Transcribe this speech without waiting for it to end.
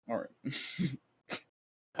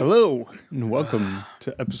Hello, and welcome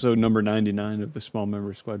to episode number 99 of the Small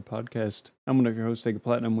Member Squad podcast. I'm one of your hosts, Take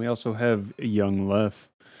Platinum. We also have Young Lef.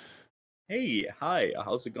 Hey, hi,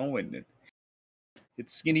 how's it going?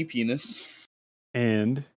 It's Skinny Penis.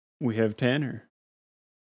 And we have Tanner.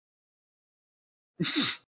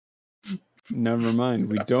 Never mind,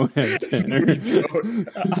 we don't have Tanner.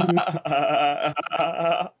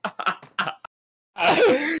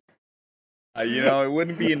 It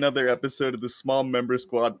wouldn't be another episode of the Small Member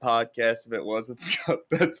Squad podcast if it wasn't.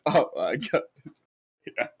 That's all I got.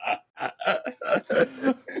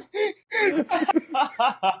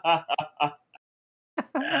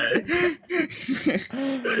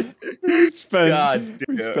 We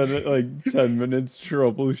spent like 10 minutes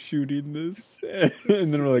troubleshooting this,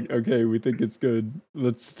 and then we're like, okay, we think it's good.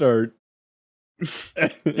 Let's start.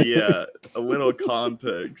 Yeah, a little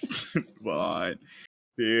context behind,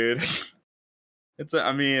 dude.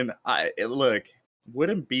 Look,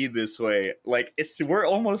 wouldn't be this way. Like, we're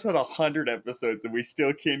almost at 100 episodes and we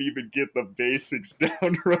still can't even get the basics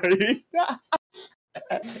down right.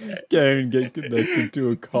 Can't even get connected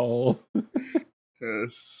to a call.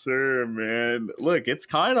 Yes, sir, man. Look, it's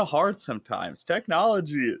kind of hard sometimes.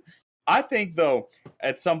 Technology. I think, though,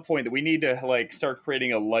 at some point that we need to start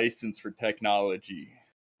creating a license for technology.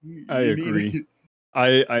 I agree.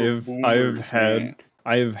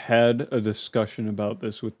 I have had a discussion about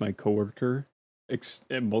this with my coworker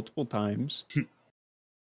multiple times.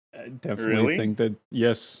 I definitely think that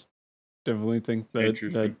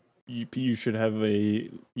you should have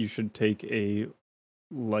you should take a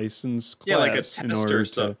license class like a test in order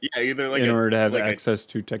to have access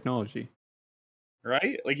to technology.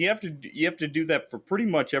 Right? Like you have to do that for pretty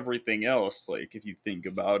much everything else, like if you think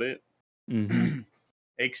about it. Mm-hmm.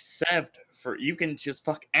 Except for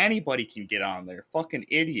anybody can get on there. Fucking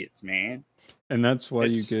idiots, man. And that's why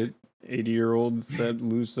you get 80-year-olds that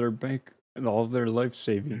lose their bank and all of their life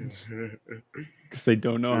savings because they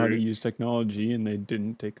don't know how to use technology and they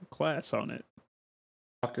didn't take a class on it.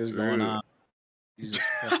 What the fuck is going on? Jesus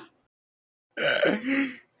Christ.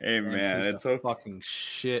 Hey man, it's okay. Fucking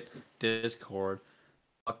shit. Discord.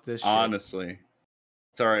 Fuck this shit. Honestly.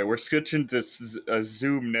 It's alright, we're switching to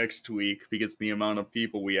Zoom next week because the amount of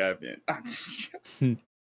people we have in.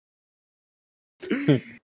 We'll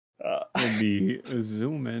be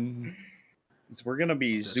zooming. We're gonna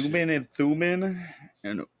be zooming and thumbing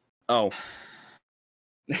and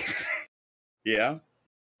yeah.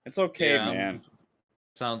 It's okay, man.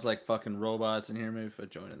 Sounds like fucking robots in here. Maybe if I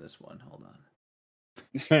join in this one. Hold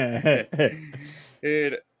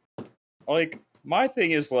on. My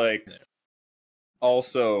thing is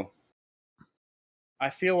also,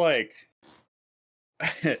 I feel like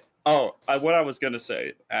what I was gonna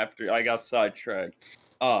say after I got sidetracked.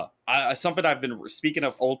 Something I've been speaking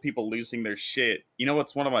of old people losing their shit. You know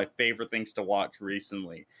what's one of my favorite things to watch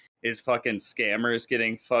recently is fucking scammers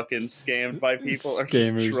getting fucking scammed by people or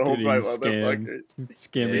just trolled by motherfuckers.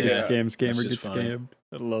 Scammer gets scammed.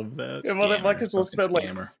 I love that. Yeah, motherfuckers will spend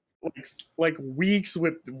like weeks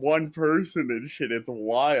with one person and shit. It's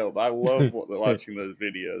wild. I love watching those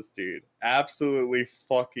videos, dude. Absolutely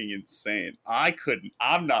fucking insane. I'm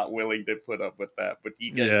not willing to put up with that, but do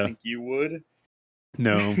you guys think you would?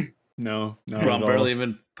 No. Bro, I'm barely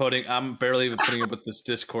even putting up with this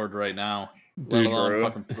Discord right now. Let alone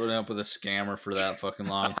fucking putting up with a scammer for that fucking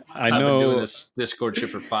long. I've been doing this Discord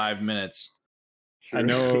shit for 5 minutes. Sure. I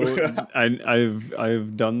know.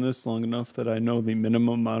 I've done this long enough that I know the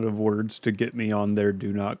minimum amount of words to get me on their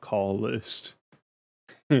do not call list.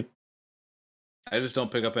 I just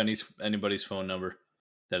don't pick up anybody's phone number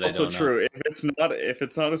that also I don't know. True. If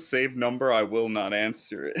it's not a saved number, I will not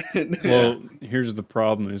answer it. Well, here's the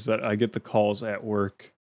problem: is that I get the calls at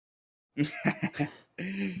work.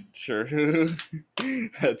 True.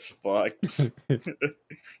 That's fucked.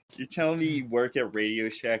 You're telling me you work at Radio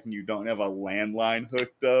Shack and you don't have a landline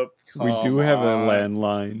hooked up? We do have a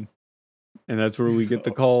landline, and that's where we get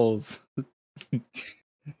the calls. Have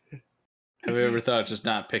you ever thought just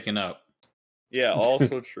not picking up? Yeah,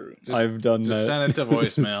 also true. I've done that. Just send it to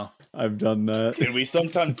voicemail. I've done that. And we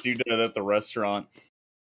sometimes do that at the restaurant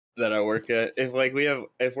that I work at. If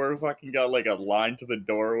we're fucking got like a line to the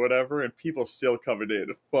door or whatever, and people still coming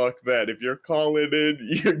in, fuck that. If you're calling in,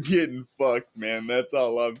 you're getting fucked, man. That's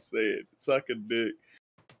all I'm saying. Suck a dick.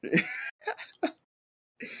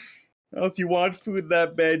 Well, if you want food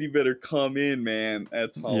that bad, you better come in, man.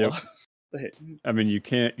 That's all. Yep. I mean, you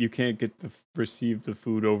can't receive the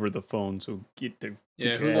food over the phone, so get the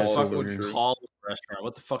who the fuck would call the restaurant?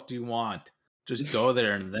 What the fuck do you want? Just go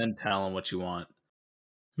there and then tell them what you want.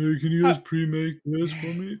 Hey, can you guys pre-make this for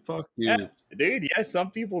me? Fuck you. Yeah, dude, yeah,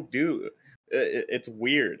 some people do. It's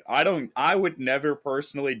weird. I would never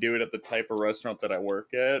personally do it at the type of restaurant that I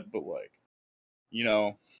work at, but like, you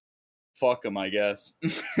know, fuck them, I guess.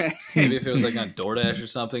 Maybe if it was like on DoorDash or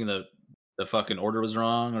something, the fucking order was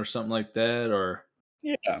wrong or something like that, or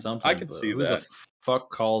yeah, something. I could see who that. The fuck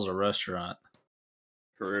calls a restaurant?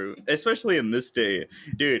 True, especially in this day,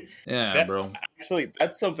 dude. Yeah, bro. Actually,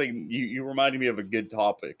 that's something you reminded me of a good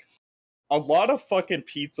topic. A lot of fucking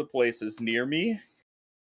pizza places near me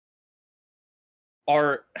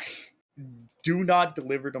do not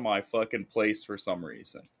deliver to my fucking place for some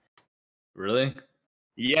reason. Really?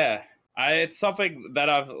 Yeah, it's something that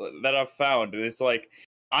I've found. It's like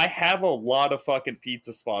I have a lot of fucking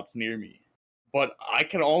pizza spots near me, but I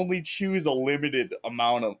can only choose a limited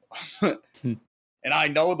amount of, and I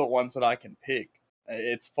know the ones that I can pick.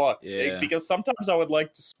 It's fucked. Because sometimes I would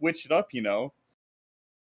like to switch it up,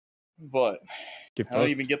 but I don't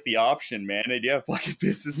even get the option, man. And yeah, it fucking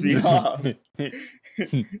pisses me off.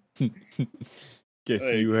 Guess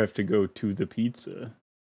you have to go to the pizza.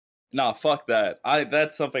 Nah, fuck that.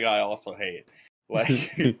 That's something I also hate.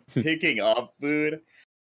 Like picking up food.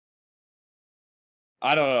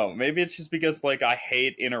 I don't know. Maybe it's just because like I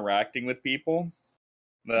hate interacting with people.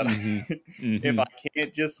 That if I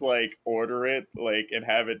can't just like order it like and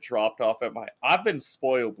have it dropped off at I've been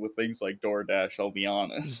spoiled with things like DoorDash, I'll be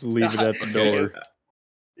honest. Just leave it at the door.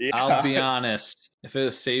 Yeah. I'll be honest. If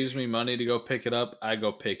it saves me money to go pick it up, I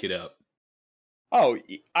go pick it up. Oh,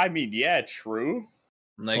 I mean, yeah, true.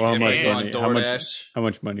 Like well, how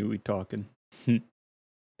much money are we talking?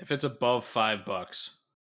 If it's above $5.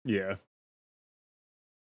 Yeah.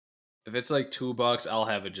 If it's like $2, I'll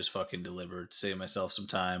have it just fucking delivered, save myself some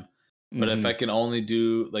time. But if I can only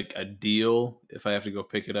do like a deal, if I have to go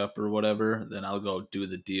pick it up or whatever, then I'll go do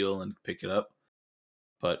the deal and pick it up.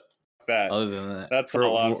 But other than that, that's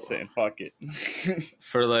all I'm saying. Fuck it.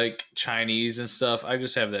 For like Chinese and stuff, I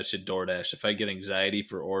just have that shit DoorDash. If I get anxiety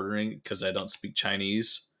for ordering because I don't speak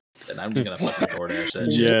Chinese, then I'm just gonna fucking DoorDash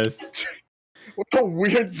that shit. Yes. What a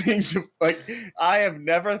weird thing to like. I have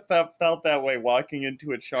never felt that way walking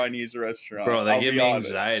into a Chinese restaurant. Bro, they give me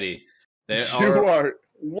anxiety.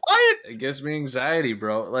 What? It gives me anxiety,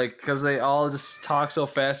 bro. Like, because they all just talk so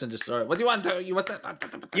fast and just start, what do you want? You want that?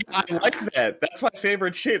 Yeah, I like that. That's my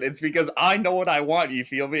favorite shit. It's because I know what I want. You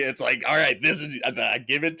feel me? It's like, all right, this is. I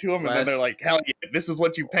give it to them, and then they're like, hell yeah, this is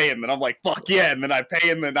what you pay. And then I'm like, fuck yeah, and then I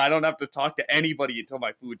pay, and then I don't have to talk to anybody until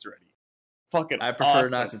my food's ready. Fucking I prefer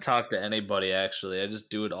not to talk to anybody, actually. I just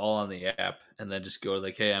do it all on the app and then just go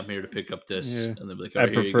like, hey, I'm here to pick up this. Yeah. And then be like, I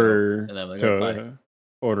prefer and then I'm like, to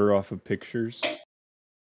order off of pictures.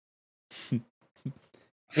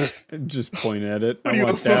 Just point at it. I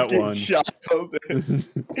want that one.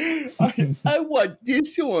 I want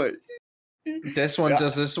this one. This one,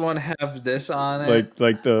 does this one have this on it?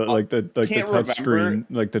 Like the touch screen,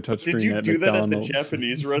 like the touch screen. Did you at do McDonald's. That at the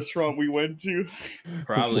Japanese restaurant we went to?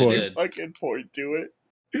 Probably did. I can point to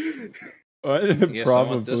it. Probably.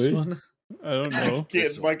 I don't know.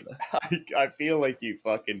 I feel like you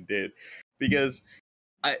fucking did because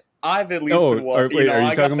I've at least been watching. Wait, are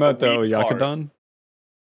you talking about the Oyakodon?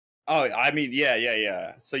 Oh, I mean,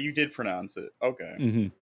 yeah. So you did pronounce it, okay? Mm-hmm.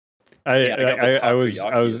 I was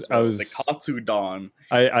the Katsudon.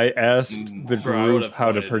 I asked the group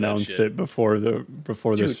how to pronounce it before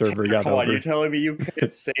the server got over. You're telling me you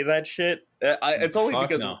couldn't say that shit? It's only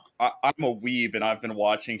because I'm a weeb and I've been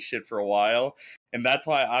watching shit for a while, and that's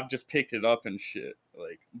why I've just picked it up and shit.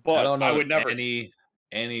 Like, but I don't know I would never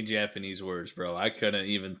any Japanese words, bro. I couldn't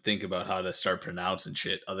even think about how to start pronouncing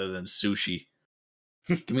shit other than sushi.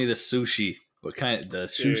 Give me the sushi. What kind? The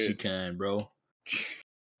sushi kind, bro.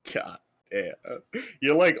 God damn.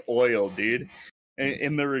 You're like oil, dude.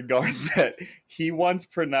 In the regard that he once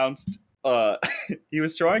pronounced he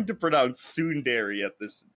was trying to pronounce tsundere at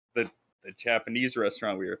the Japanese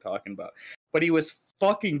restaurant we were talking about. But he was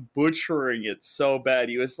fucking butchering it so bad.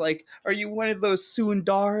 He was like, "Are you one of those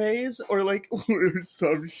tsundares?" Or like or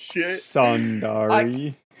some shit.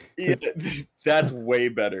 Sundari. Yeah, that's way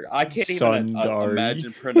better. I can't even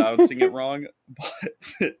imagine pronouncing it wrong,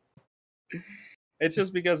 but it's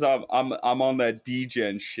just because I'm on that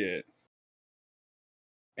degen shit,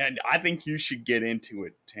 and I think you should get into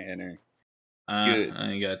it, Tanner. Good.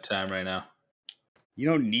 I ain't got time right now. You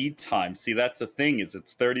don't need time. See, that's the thing is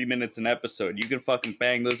it's 30 minutes an episode. You can fucking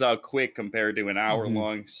bang those out quick compared to an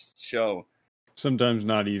hour-long show. Sometimes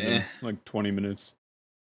not even, like 20 minutes.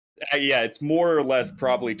 Yeah, it's more or less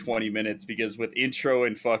probably 20 minutes because with intro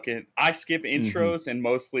and fucking... I skip intros and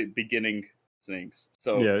mostly beginning things.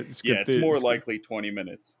 So Yeah, it's more likely 20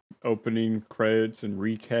 minutes. Opening credits and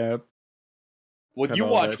recap. Well, Cut you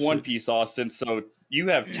all watch that One shit. Piece, Austin, so you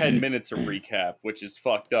have 10 minutes of recap, which is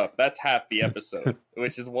fucked up. That's half the episode,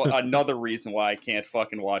 which is another reason why I can't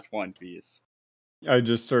fucking watch One Piece. I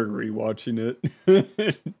just started rewatching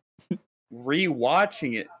it.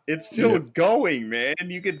 Rewatching it, it's still going, man.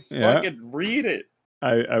 You can fucking read it.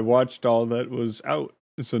 I watched all that was out,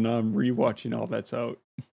 so now I'm rewatching all that's out.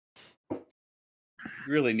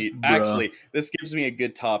 Really neat. Bruh. Actually, this gives me a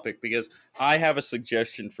good topic because I have a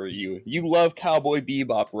suggestion for you. You love Cowboy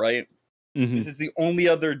Bebop, right? Mhm. This is the only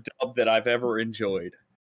other dub that I've ever enjoyed.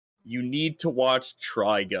 You need to watch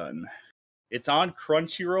Trigun. It's on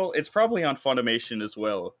Crunchyroll. It's probably on Funimation as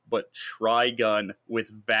well. But Trigun with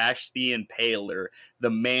Vashti and Impaler, the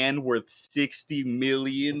man worth $60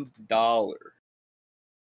 million.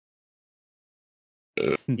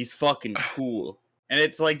 He's fucking cool. And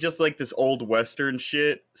it's like just like this old Western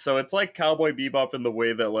shit. So it's like Cowboy Bebop in the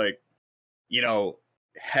way that, like, you know,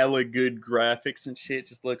 hella good graphics and shit,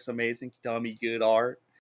 just looks amazing. Dummy good art.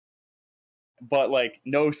 But like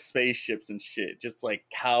no spaceships and shit, just like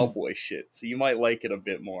cowboy shit. So you might like it a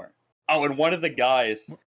bit more. Oh, and one of the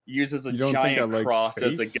guys uses a You don't think I giant like cross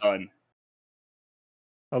as a space? gun.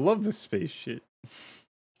 I love the space shit.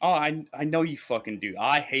 Oh, I know you fucking do.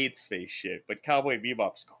 I hate space shit, but Cowboy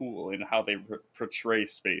Bebop's cool in how they portray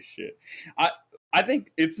space shit. I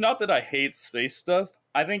think it's not that I hate space stuff.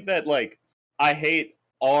 I think that, like, I hate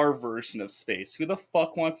our version of space. Who the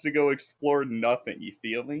fuck wants to go explore nothing? You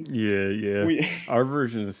feel me? Yeah. Our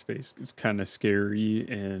version of space is kind of scary,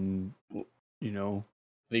 and you know,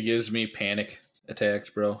 It gives me panic attacks,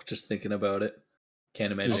 bro. Just thinking about it.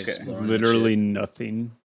 Can't imagine just exploring literally that shit.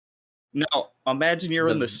 nothing. Now, imagine you're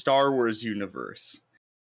in the Star Wars universe.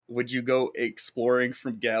 Would you go exploring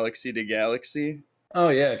from galaxy to galaxy? Oh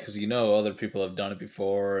yeah, because you know other people have done it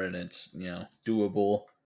before, and it's doable.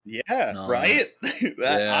 Yeah, No. right?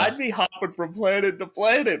 Yeah. I'd be hopping from planet to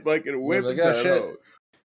planet, fucking whipping like, oh, that shit. out.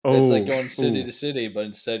 It's like going city to city, but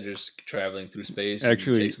instead you're just traveling through space.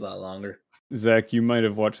 Actually, and it takes a lot longer. Zach, you might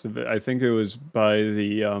have watched I think it was by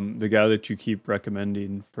the guy that you keep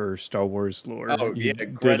recommending for Star Wars lore. Oh He yeah,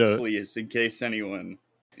 Gretzley is, in case anyone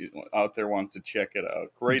out there wants to check it out.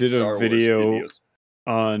 Great did Star a video Wars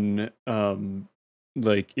videos. on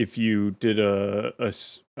like if you did a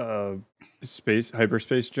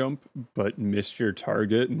hyperspace jump but missed your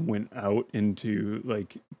target and went out into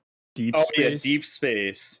like deep space. Yeah, deep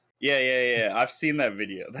space. Yeah. I've seen that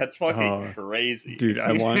video. That's fucking crazy. Dude,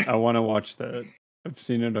 I want to watch that. I've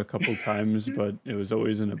seen it a couple times, but it was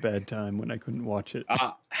always in a bad time when I couldn't watch it.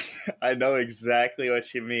 I know exactly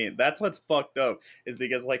what you mean. That's what's fucked up, is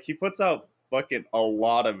because like he puts out fucking a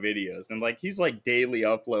lot of videos, and like he's like daily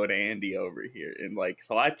upload Andy over here, and like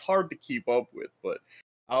so it's hard to keep up with, but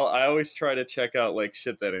I always try to check out like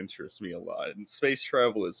shit that interests me a lot, and space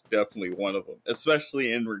travel is definitely one of them,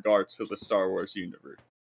 especially in regards to the Star Wars universe,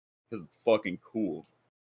 because it's fucking cool.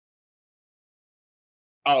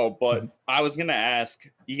 Oh, but I was gonna ask,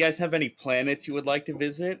 you guys have any planets you would like to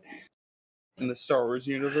visit in the Star Wars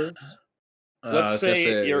universe? Let's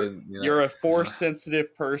say you're a force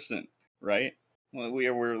sensitive person, right? Well,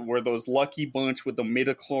 we're those lucky bunch with the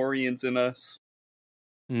midichlorians in us.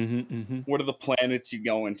 What are the planets you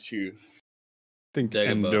going to? I think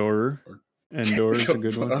Endor. Endor is a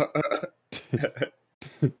good one.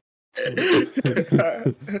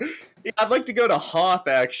 Yeah, I'd like to go to Hoth.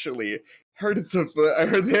 Actually, I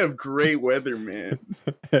heard they have great weather, man.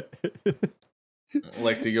 I'd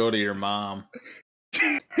like to go to your mom.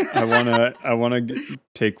 I wanna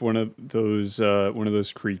take one of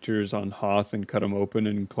those creatures on Hoth and cut them open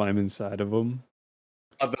and climb inside of them.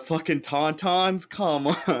 The fucking Tauntauns, come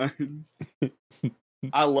on!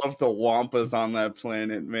 I love the Wampas on that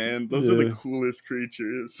planet, man. Those are the coolest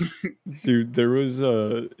creatures. Dude, there was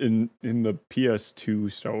in the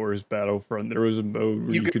PS2 Star Wars Battlefront, there was a mode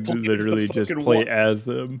where you could literally just play as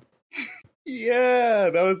them.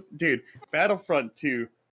 Yeah, that was, dude, Battlefront 2,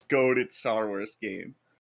 goated Star Wars game.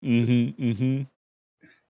 The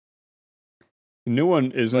new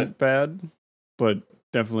one isn't bad, but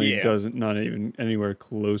definitely doesn't, not even anywhere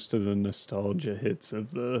close to the nostalgia hits of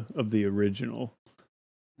the original.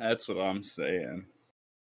 That's what I'm saying.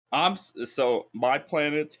 So my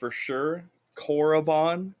planets for sure,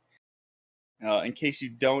 Korriban. In case you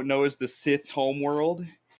don't know, is the Sith homeworld.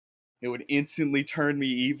 It would instantly turn me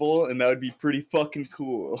evil, and that would be pretty fucking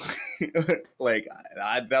cool. Like,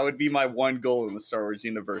 that would be my one goal in the Star Wars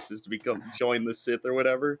universe, is to join the Sith or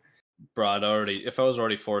whatever. Bro, if I was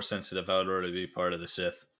already force sensitive, I would already be part of the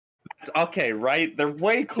Sith. Okay, right? They're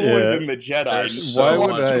way cooler Yeah. than the Jedi. They're Why so would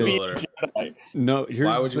much I- cooler. Jedi. No, here's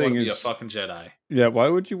Why the would you want thing to be a is, fucking Jedi? yeah, why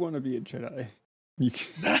would you want to be a Jedi? You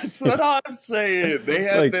That's what I'm saying. They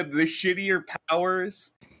have Like- the shittier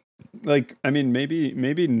powers. like, I mean,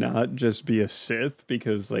 maybe not just be a Sith,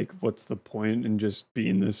 because like, what's the point in just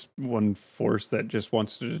being this one force that just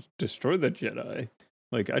wants to destroy the Jedi?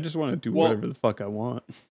 Like, I just want to do Well- whatever the fuck I want.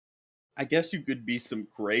 I guess you could be some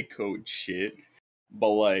gray code shit, but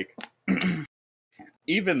like,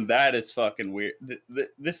 even that is fucking weird.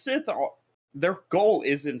 The Sith, their goal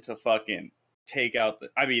isn't to fucking take out the.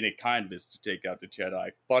 I mean, it kind of is to take out the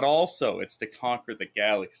Jedi, but also it's to conquer the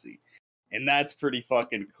galaxy, and that's pretty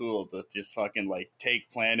fucking cool to just fucking like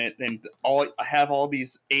take planet and have all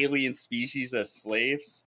these alien species as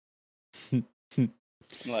slaves,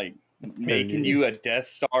 like making you a Death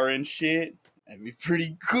Star and shit. That'd be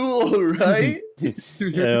pretty cool, right?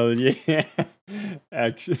 Hell yeah!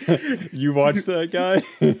 Actually, you watch that guy?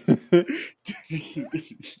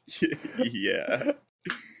 Yeah.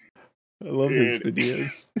 I love his Dude.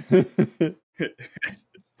 videos.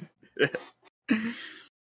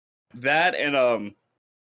 That and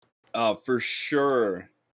for sure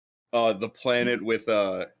the planet with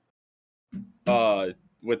the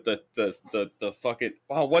fucking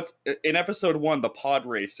what's in episode 1, the pod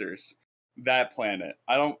racers, that planet.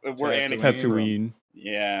 I don't we're Tatooine. Tatooine,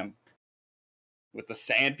 yeah, with the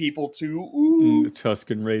sand people too. Ooh. the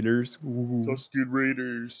Tusken Raiders. Ooh. Tusken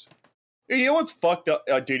Raiders. Hey, you know what's fucked up,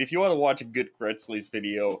 dude? If you want to watch a good Gretzley's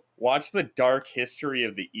video, watch the dark history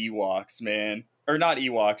of the Ewoks, man. Or not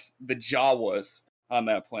Ewoks, the Jawas on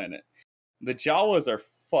that planet. The Jawas are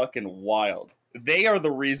fucking wild. They are the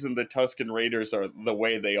reason the Tusken Raiders are the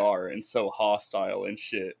way they are and so hostile and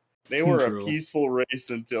shit. They were True. a peaceful race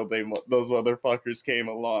until those motherfuckers came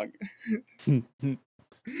along.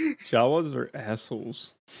 Jawas are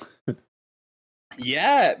assholes.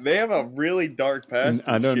 Yeah, they have a really dark past.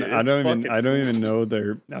 I and don't shit. It's fucking even cool.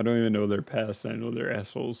 know their past. I know they're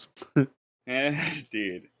assholes.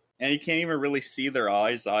 Dude. And you can't even really see their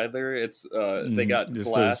eyes either. It's they got just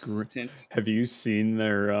those glass tint. Have you seen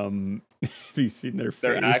their face?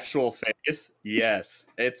 Their actual face? Yes.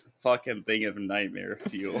 It's fucking thing of nightmare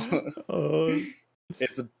fuel. Uh,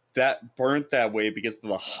 It's that burnt that way because of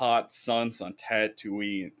the hot suns on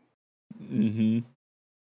Tatooine. mm-hmm.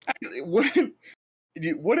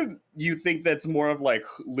 Wouldn't you think that's more of like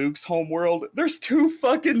Luke's homeworld? There's 2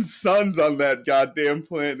 fucking suns on that goddamn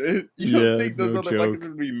planet. You don't Yeah, think those no motherfuckers joke.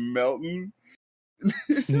 would be melting?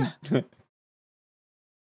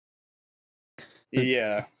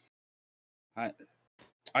 Yeah.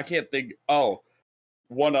 I can't think. Oh,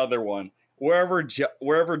 one other one. Wherever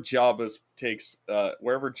Jabba takes,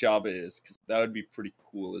 wherever Jabba is, because that would be pretty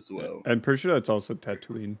cool as well. I'm pretty sure that's also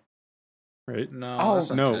Tatooine, right? No, Oh, that's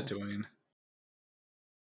not no. Tatooine.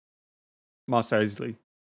 Mos Eisley.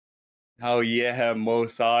 Oh yeah,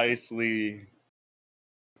 Mos Eisley.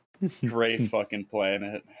 Great fucking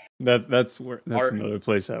planet. That's Art- another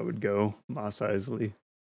place I would go. Mos Eisley.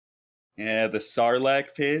 Yeah, the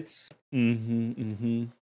Sarlacc pits. Mm-hmm.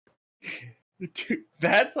 Dude,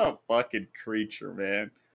 that's a fucking creature,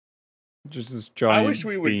 man. Just this giant wish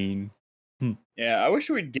we would- bean. Yeah, I wish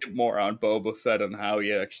we'd get more on Boba Fett and how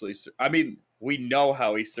he actually. I mean, we know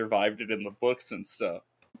how he survived it in the books and stuff,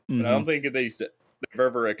 but I don't think they've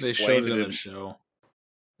ever They explained showed it in it. the show.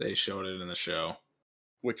 They showed it in the show.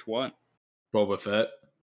 Which one? Boba Fett.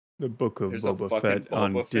 The Book of There's a Boba fucking Fett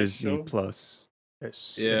on Boba Fett Disney show? Plus.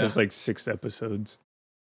 Yes, Yeah. it has like 6 episodes.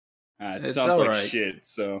 It It's sounds like alright. shit.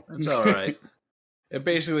 So It's all right. It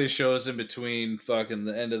basically shows in between fucking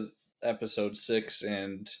the end of episode 6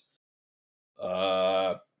 and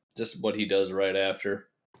just what he does right after.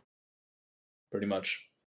 Pretty much.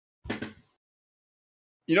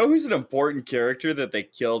 You know who's an important character that they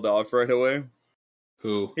killed off right away?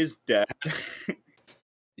 Who? His dad.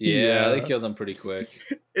 Yeah, they Yeah. killed him pretty quick.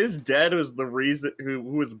 His dad was the reason who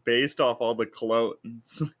was based off all the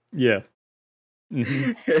clones. Yeah.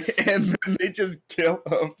 Mhm. And then they just kill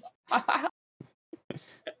him.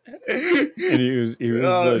 And he was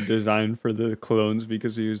Uh, the design for the clones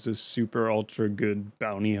because he was a super ultra good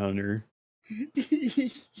bounty hunter.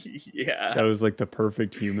 yeah. That was like the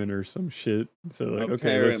perfect human or some shit. So like,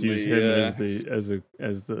 okay, let's use Apparently, him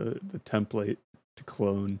as the template to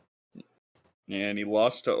clone. And he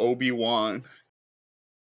lost to Obi-Wan.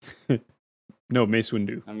 No, Mace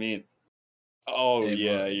Windu. I mean, oh Hey,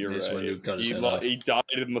 yeah, well, you're Mace right. Windu cut his head off. He died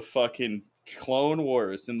in the fucking Clone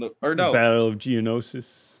Wars or no, Battle of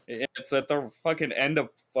Geonosis. it's at the fucking end of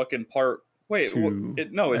fucking part. Wait, Two.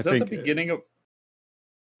 no, is I that the think, beginning of?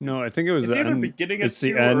 No, I think it was It's the either end. beginning of it's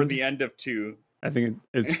the 2 or end. the end of 2. I think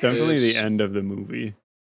it's definitely the It's- end of the movie.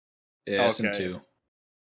 Yeah, SM Okay. 2.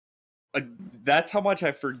 That's how much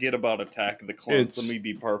I forget about Attack of the Clones. Let It's- me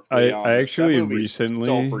be perfectly honest. I actually That movie's so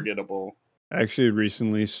recently- forgettable. I actually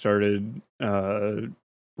recently started, I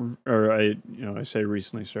say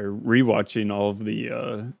recently started rewatching all of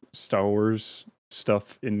the Star Wars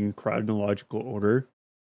stuff in chronological order.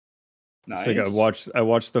 Nice. It's like I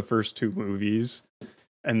watched the first 2 movies,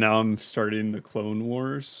 and now I'm starting the Clone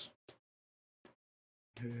Wars.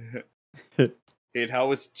 Dude, how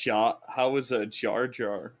was Jar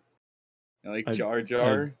Jar? You like I- Jar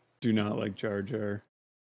Jar? Do not like Jar Jar.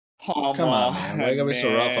 Come on, man. Why you gotta be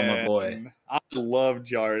so rough on my boy? man. I love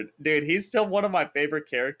Jar. Dude, he's still one of my favorite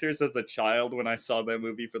characters as a child when I saw that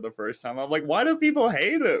movie for the first time. I'm like, why do people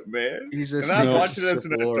hate it, man? He's And I watched it as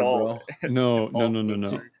an adult. No. Also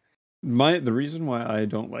true. The reason why I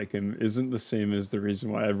don't like him isn't the same as the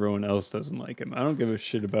reason why everyone else doesn't like him. I don't give a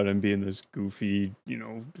shit about him being this goofy,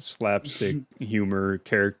 slapstick humor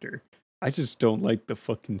character. I just don't like the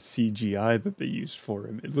fucking CGI that they used for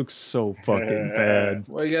him. It looks so fucking bad.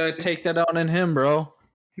 Well, you gotta take that out on him, bro.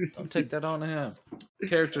 Don't take that on him. The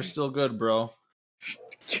character's still good, bro.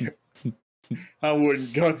 I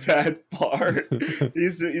wouldn't go that far.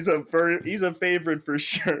 He's a favorite for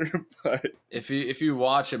sure, but If you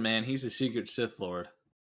watch him, man, he's a secret Sith Lord.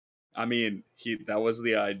 I mean, that was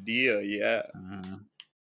the idea, yeah.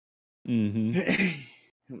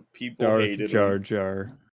 Mm-hmm. People Darth hated Jar him.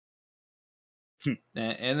 Jar.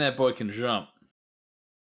 And that boy can jump.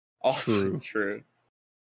 Also true.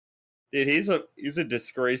 Dude, he's a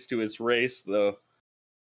disgrace to his race, though.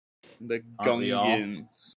 The Aren't we all?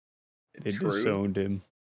 Gungans. They True. disowned him.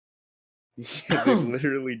 Yeah, they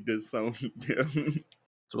literally disowned him.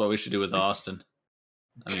 That's what we should do with Austin.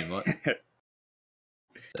 I mean, what?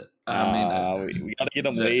 We gotta get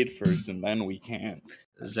him Zach- laid first, and then we can.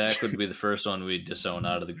 Zach would be the first one we'd disown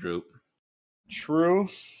out of the group. True.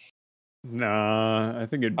 Nah, I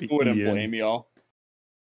think it'd I be wouldn't Ian. blame y'all.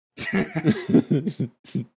 Who? I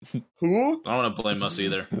don't want to blame us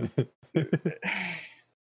either.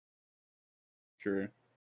 True.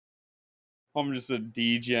 I'm just a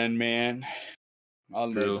degen, man.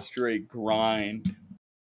 On True. the straight grind.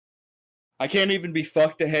 I can't even be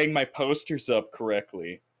fucked to hang my posters up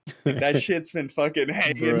correctly. That shit's been fucking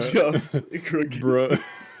hanging just crooked. Bro,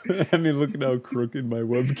 I mean, look at how crooked my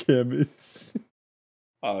webcam is.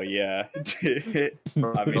 Oh yeah. I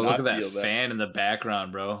But mean, look I at that feel fan in the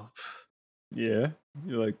background, bro. Yeah,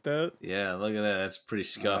 you like that? Yeah, look at that. That's pretty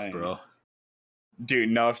scuffed, Nice. bro. Dude,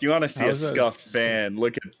 no, if you want to see a How's that? scuffed fan,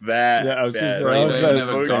 look at that. Yeah, I was gonna bad. say, Bro, you how's don't that even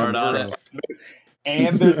have a guard on it.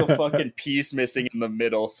 And there's a fucking piece missing in the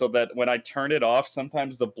middle, so that when I turn it off,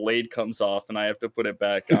 sometimes the blade comes off and I have to put it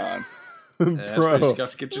back on. Yeah, that's pretty Bro,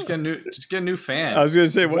 scuffed. Just get a new fan. I was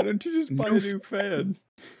gonna say, why don't you just buy a new fan?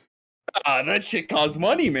 That shit costs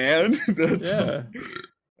money, man. Yeah,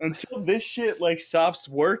 Until this shit like stops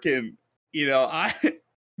working,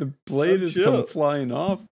 the blade Oh, has chill. come flying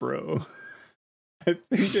off, bro. I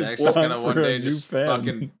think Zach's it's just time gonna for one a day new just fan.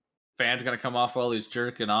 fucking fan's gonna come off while he's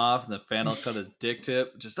jerking off, and the fan will cut his dick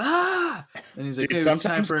tip. Just and he's like, Dude, "Hey, it's time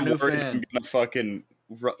sometimes for a I'm new worried fan." I'm gonna fucking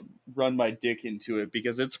run my dick into it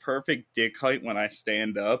because it's perfect dick height when I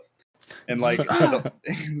stand up, and like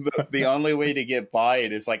the only way to get by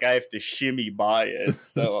it is like I have to shimmy by it.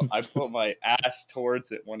 So I put my ass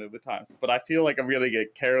towards it one of the times, but I feel like I'm gonna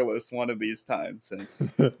get careless one of these times, and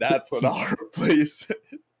that's when I'll replace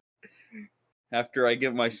it. After I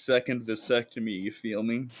get my second vasectomy, you feel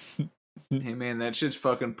me? Hey man, that shit's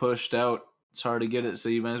fucking pushed out. It's hard to get it, so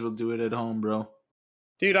you might as well do it at home, bro.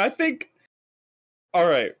 Dude, I think. All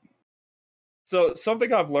right. So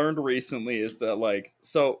something I've learned recently is that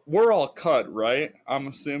so we're all cut, right? I'm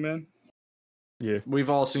assuming. Yeah, We've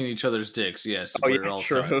all seen each other's dicks, yes. Oh we're yeah, all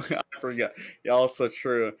true. cut. I forgot. Yeah, also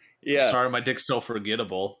true. Yeah. Sorry, my dick's so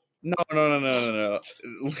forgettable. No.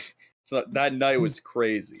 So that night was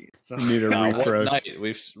crazy. So, you need a What refresh. night?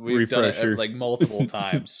 We've done Refresher. it like multiple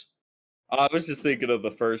times. I was just thinking of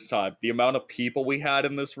the first time. The amount of people we had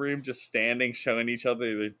in this room just standing, showing each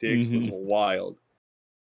other their dicks was wild.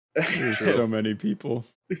 There's so many people.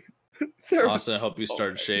 There Austin, I was hope you so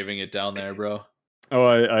started many. shaving it down there, bro. Oh,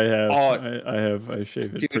 I have. Oh, I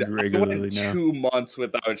shave it Dude, pretty I regularly went now. 2 months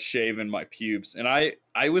without shaving my pubes, and I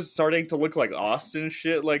was starting to look like Austin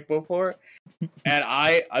shit like before, and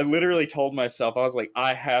I literally told myself, I was like,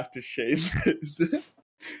 I have to shave this.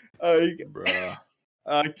 Bruh.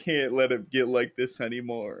 I can't let it get like this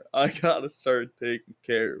anymore. I gotta start taking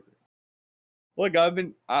care of it. Look,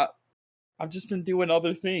 I've just been doing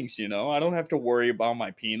other things, I don't have to worry about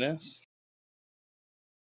my penis.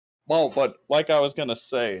 Well, but like I was gonna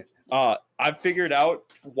say, I figured out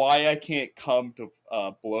why I can't come to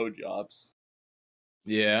blowjobs.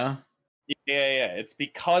 Yeah. Yeah. It's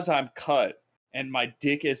because I'm cut, and my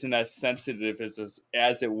dick isn't as sensitive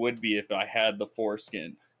as it would be if I had the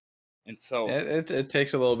foreskin. And so It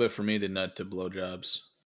takes a little bit for me to nut to blowjobs.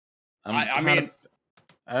 I mean,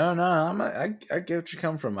 I don't know. I get what you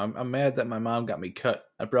come from. I'm mad that my mom got me cut.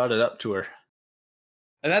 I brought it up to her.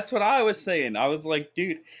 and that's what I was saying. I was like,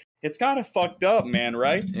 dude, it's kind of fucked up, man,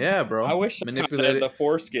 right? Yeah, bro. I wish I had the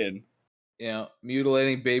foreskin. You know,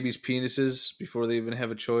 mutilating babies' penises before they even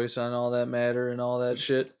have a choice on all that matter and all that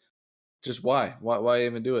shit. Just why? Why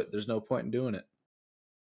even do it? There's no point in doing it.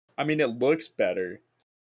 I mean, it looks better,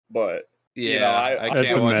 but Yeah, you know, I can't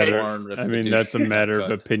that's a watch matter. porn. I mean, that's a matter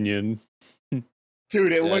of opinion.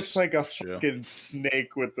 dude, it That's looks like a true. fucking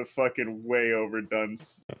snake with the fucking way overdone.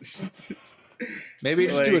 Maybe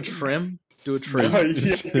just do a trim. Do a trim.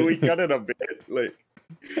 Yeah, we cut it a bit. Like,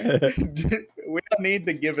 we don't need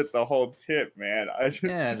to give it the whole tip, man.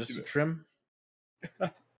 Yeah, just a trim.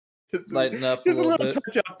 just Lighten up a just little little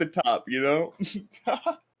bit. touch off the top, you know.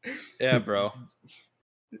 Yeah, bro.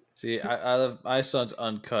 See, I love my son's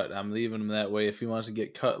uncut. I'm leaving him that way. If he wants to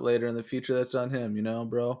get cut later in the future, that's on him, you know,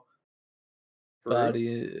 bro.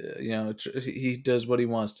 Body, you know, he does what he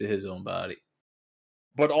wants to his own body.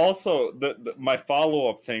 But also, my follow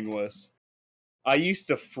up thing was, I used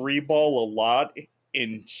to free ball a lot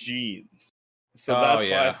in jeans, so that's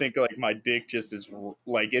why I think like my dick just is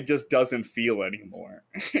like it just doesn't feel anymore.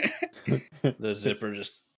 The zipper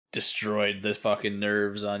just destroyed the fucking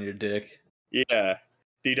nerves on your dick. Yeah.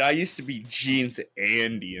 Dude, I used to be jeans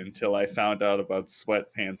Andy until I found out about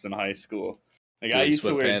sweatpants in high school. Like, I used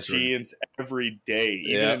to wear jeans every day,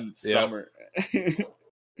 even in summer.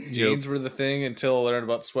 Jeans were the thing until I learned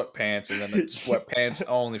about sweatpants, and then sweatpants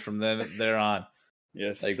only from there on.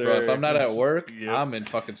 Yes, like, sir. bro, if I'm not at work, I'm in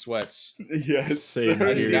fucking sweats. Yes, same.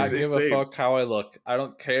 I do not give a fuck how I look. I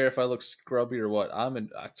don't care if I look scrubby or what. I win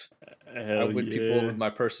people over with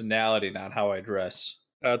my personality, not how I dress.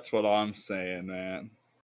 That's what I'm saying, man.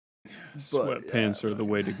 Sweatpants are the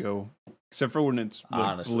way to go, except for when it's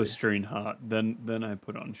like blistering hot. Then I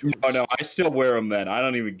put on shorts. No, I still wear them. Then I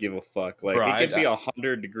don't even give a fuck. Like, bro, it could be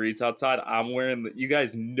 100 degrees outside. I'm wearing the. You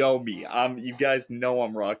guys know me. You guys know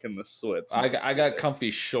I'm rocking the sweats. I got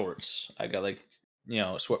comfy shorts. I got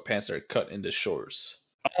sweatpants that are cut into shorts.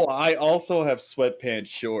 Oh, I also have sweatpants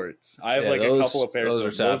shorts. I have a couple of pairs of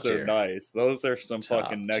those. Those are nice. Those are some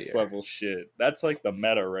fucking next level shit. That's like the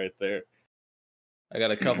meta right there. I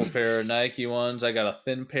got a couple pair of Nike ones. I got a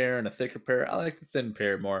thin pair and a thicker pair. I like the thin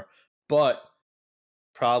pair more. But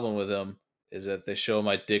problem with them is that they show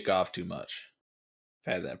my dick off too much.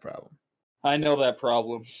 I've had that problem. I know that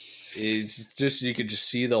problem. It's just you could just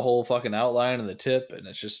see the whole fucking outline of the tip, and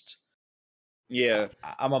it's just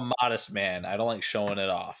I'm a modest man. I don't like showing it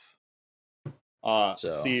off.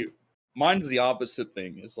 See, mine's the opposite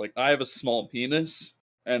thing. It's like I have a small penis,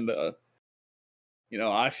 and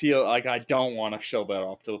I feel like I don't want to show that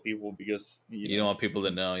off to people because you don't want people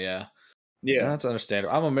to know. Yeah, that's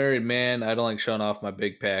understandable. I'm a married man. I don't like showing off my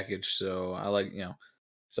big package, so I like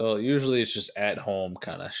So usually it's just at home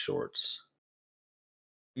kind of shorts.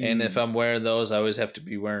 And if I'm wearing those, I always have to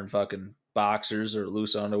be wearing fucking boxers or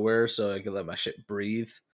loose underwear so I can let my shit breathe.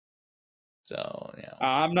 So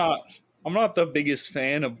I'm not the biggest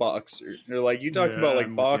fan of boxers. Or like you talked about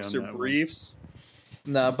like boxer briefs.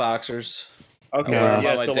 Nah, boxers. Okay,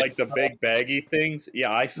 so like the big baggy things.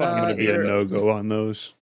 Yeah, I fucking gonna be a no-go on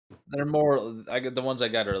those. They're more. The ones I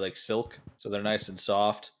got are like silk, so they're nice and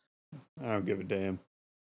soft. I don't give a damn.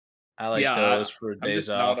 I like those for days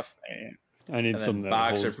off. Not a fan. I need some that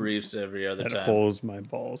boxer briefs every other time. Holds my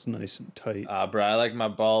balls nice and tight. Bro, I like my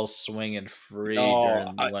balls swinging free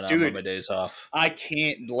when I'm on my days off. I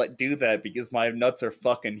can't do that because my nuts are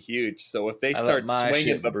fucking huge. So if they start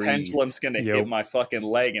swinging, the pendulum's gonna hit my fucking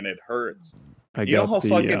leg and it hurts. You know how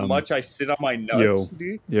fucking much I sit on my nuts,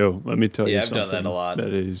 dude? Yo, let me tell you something. I've done that a lot.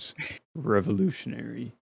 That is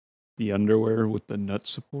revolutionary. The underwear with the nut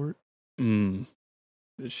support.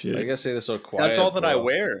 Shit. I gotta say this so quiet. That's all that I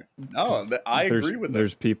wear. No, I agree with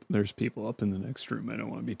There's people up in the next room. I don't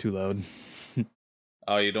want to be too loud.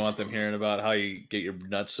 Oh, you don't want them hearing about how you get your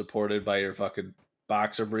nuts supported by your fucking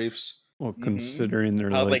boxer briefs? Well, considering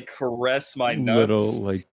they're how they caress my nuts.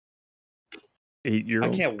 Little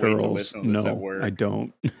 8-year-old I can't girls. Wait to listen to this at work. I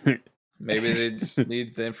don't. Maybe they just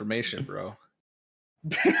need the information, bro.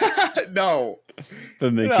 No.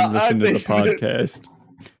 Then they can listen to the podcast.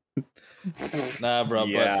 Nah, bro,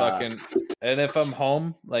 but fucking. And if I'm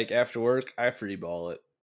home, like after work, I free ball it.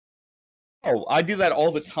 Oh, I do that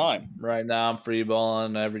all the time. Right now, I'm free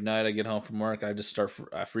balling every night. I get home from work. I just start.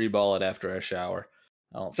 I free ball it after I shower.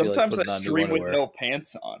 I don't feel like Sometimes I putting on new stream with underwear. no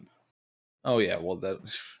pants on. Oh yeah, well that.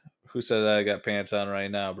 Who said that I got pants on right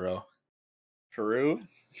now, bro? True.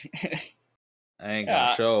 I ain't gonna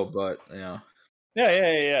Yeah. show, but you know.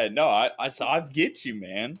 Yeah. No, I get you,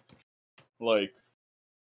 man. Like,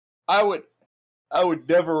 I would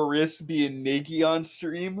never risk being naked on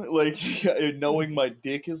stream, like knowing my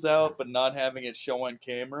dick is out but not having it show on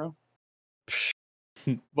camera.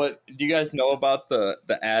 But do you guys know about the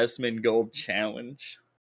Asmongold challenge?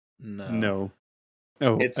 No.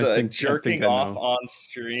 Oh, It's I think jerking I off know. on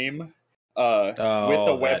stream, with Oh, the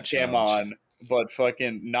that webcam challenge. on, but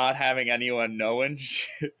fucking not having anyone knowing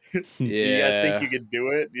shit. Yeah. Do you guys think you could do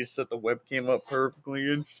it? You set the webcam up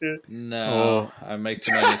perfectly and shit. No, I make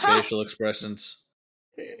too many facial expressions.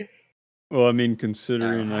 Well, I mean,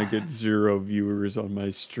 considering I get 0 viewers on my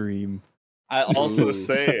stream. I also Ooh.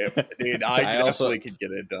 say, dude, I I also- definitely could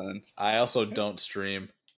get it done. I also don't stream.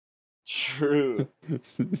 True.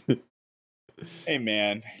 Hey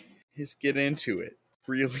man, just get into it. It's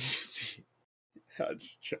real easy. I'm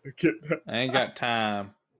just joking. I ain't got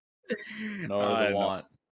time nor I the know. want.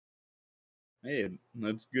 Hey,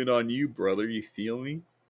 that's good on you, brother. You feel me?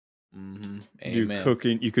 Mm-hmm. do Amen.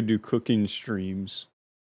 cooking. You could do cooking streams.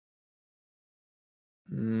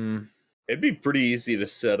 It'd be pretty easy to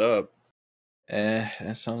set up.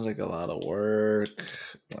 That sounds like a lot of work.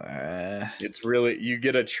 It's really, you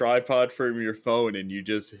get a tripod from your phone and you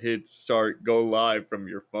just hit start go live from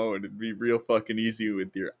your phone. It'd be real fucking easy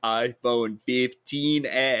with your iPhone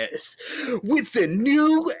 15s with the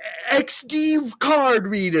new XD card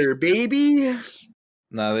reader, baby.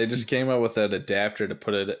 No, they just came up with that adapter to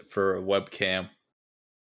put it for a webcam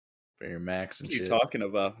for your Macs and What are you shit. talking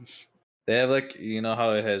about? They have like, you know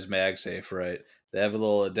how it has MagSafe, right? They have a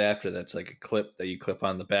little adapter that's like a clip that you clip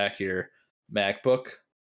on the back of your MacBook,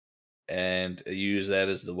 and you use that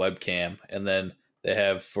as the webcam. And then they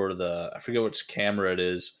have for the, I forget which camera it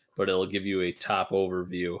is, but it'll give you a top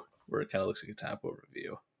overview where it kind of looks like a top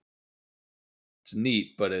overview. It's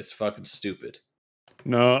neat, but it's fucking stupid.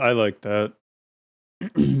 No, I like that.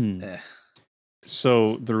 Eh.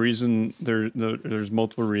 So the reason there's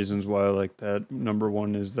multiple reasons why I like that. Number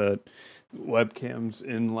one is that webcams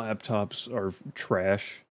in laptops are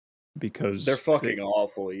trash because They're fucking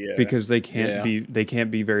awful, yeah. because they can't Yeah.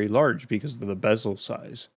 be very large because of the bezel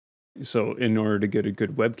size. So in order to get a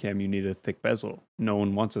good webcam, you need a thick bezel. No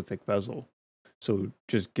one wants a thick bezel. So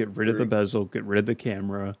just get rid of the True. bezel, get rid of the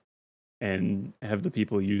camera, and have the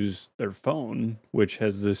people use their phone, which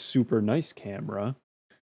has this super nice camera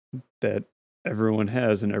that everyone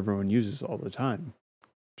has and everyone uses all the time.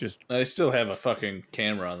 Just I still have a fucking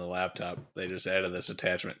camera on the laptop. They just added this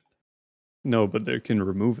attachment. no, but they can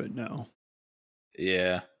remove it now.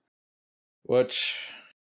 Yeah. Which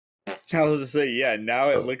I was to say, yeah, now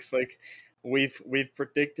it looks like we've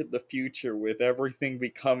predicted the future with everything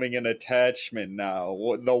becoming an attachment now.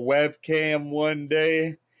 The webcam one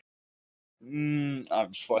day. I'm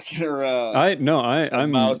just fucking around.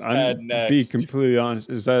 I'm mouse pad be next. completely honest.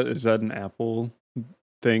 Is that an Apple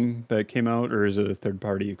thing that came out, or is it a third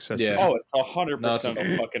party accessory? Yeah. Oh, it's 100%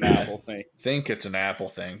 a fucking Apple thing. I think it's an Apple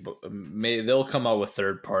thing, but they'll come out with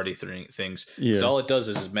third party things. Because Yeah. all it does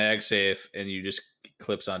is MagSafe, and you just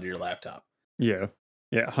clips onto your laptop. Yeah,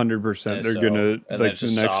 100%. And They're so- gonna and then like it's the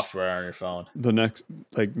just next software on your phone. the next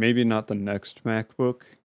like maybe not the next MacBook,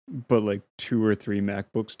 but like 2 or 3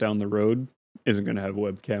 MacBooks down the road isn't gonna have a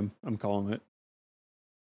webcam. I'm calling it.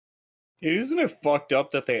 Isn't it fucked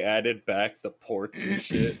up that they added back the ports and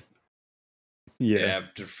shit? Yeah.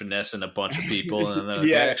 After finessing a bunch of people, and then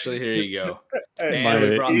Yeah. actually, here you go. And My-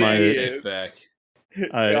 we brought my- MagSafe back.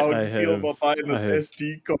 How would I you feel have- about buying those I have-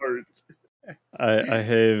 SD cards? I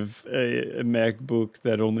have a MacBook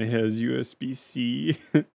that only has USB-C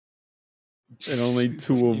and only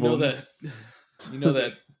 2 of You know them.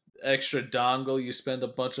 that extra dongle you spend a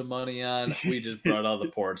bunch of money on? We just brought all the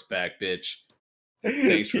ports back, bitch.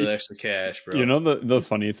 Thanks for the extra cash, bro. You know the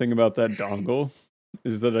funny thing about that dongle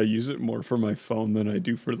is that I use it more for my phone than I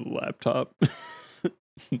do for the laptop.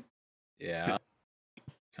 Yeah.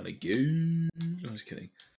 Kind of good. I was kidding.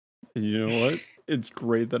 And you know what? It's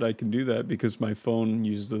great that I can do that because my phone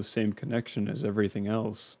uses the same connection as everything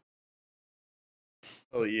else.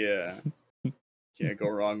 Oh yeah, can't go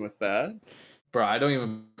wrong with that. Bro, I don't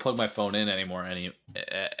even plug my phone in anymore.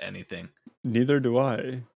 Anything. Neither do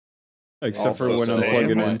I. Except for Also when I'm same.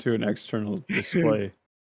 plugging Why? into an external display.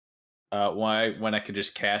 Why? When I could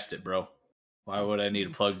just cast it, bro? Why would I need to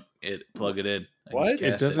plug it in? I can What? just It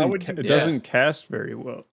cast doesn't How would you- it doesn't cast very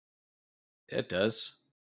well. It does.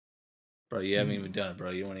 Bro, you haven't even done it, bro.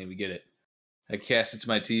 You won't even get it. I cast it to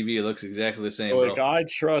my TV. It looks exactly the same, Like, bro. I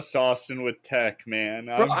trust Austin with tech, man.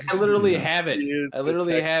 Bro, I literally Yeah. have it. He is I the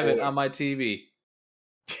literally tech have it boy. on my TV.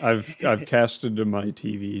 I've casted to my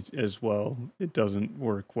TV as well. It doesn't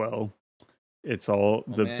work well. It's all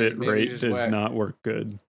Well, the man, bit maybe you're rate just does whack. not work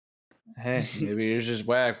good. Hey, maybe yours just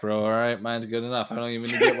whack, bro. All right, mine's good enough. I don't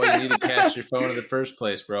even get why you need to cast your phone in the first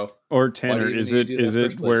place, bro. Or Why do Tanner, you even is need it to do that is in the it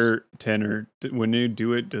first place? where Tanner when you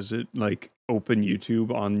do it, does it like open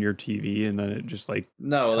YouTube on your TV and then it just like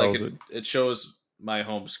No, like tells it shows my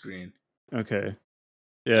home screen okay. and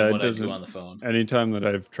Yeah, it what I do doesn't. on the phone. Anytime that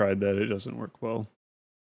I've tried that, it doesn't work well.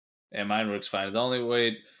 And mine works fine. The only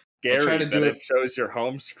way Gary, try to that do it it- shows your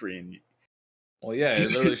home screen. well, yeah, it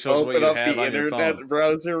literally shows what Open you up have the on your internet phone.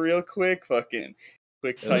 browser real quick. Fucking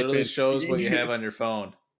quick It type literally in. shows what you have on your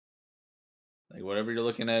phone. Like whatever you're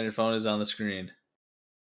looking at on your phone is on the screen.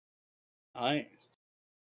 Nice.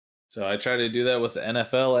 So I try to do that with the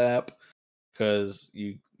NFL app because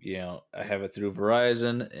you know I have it through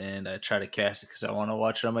Verizon and I try to cast it because I want to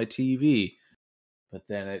watch it on my TV. But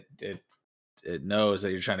then it knows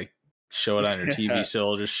that you're trying to show it on your TV, so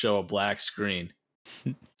it'll just show a black screen.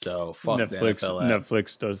 So fuck the NFL app.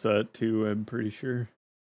 Netflix does that too, I'm pretty sure.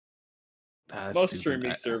 That's Most stupid.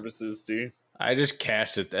 streaming services do. I just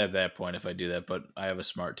cast it at that point if I do that, but I have a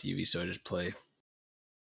smart TV, so I just play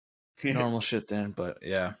normal shit then. But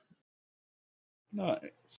yeah, Nice.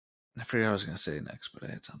 I forgot what I was gonna say next, but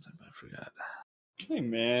I had something, but I forgot. Hey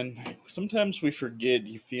man, sometimes we forget.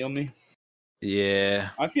 You feel me? Yeah,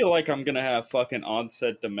 I feel like I'm gonna have fucking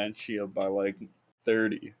onset dementia by like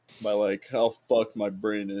 30. By like how fucked my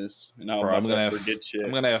brain is and how bro, much I forget shit.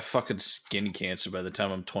 I'm gonna have fucking skin cancer by the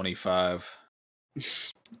time I'm 25.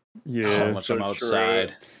 Yeah, How much so I'm true.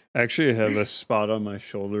 outside. actually, I have a spot on my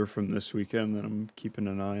shoulder from this weekend that I'm keeping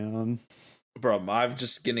an eye on. Bro, I'm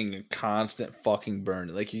just getting a constant fucking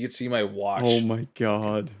burn. Like you can see my watch. Oh my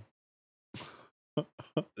god!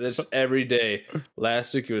 This every day.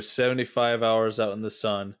 Last week it was 75 hours out in the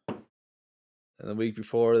sun. And the week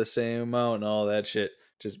before the same amount and all that shit.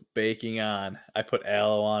 Just baking on. I put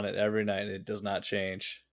aloe on it every night and it does not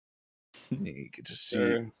change. You can just see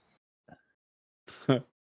it.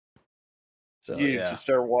 So You yeah. just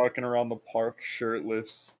start walking around the park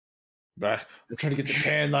shirtless. But I'm trying to get the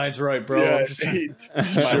tan lines right, bro. Yeah, I'm just trying... I'm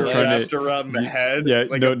shirt trying wrapped to- around the you- head, yeah,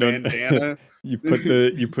 like no, a no. bandana. You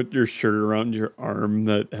put your shirt around your arm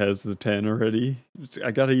that has the tan already.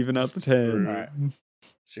 I gotta even out the tan. Alright.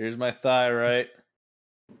 So here's my thigh, right?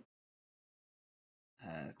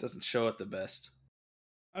 It doesn't show it the best.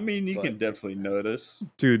 I mean, you But- can definitely notice.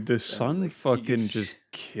 Dude, the sun like, you fucking can just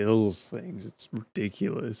kills things. It's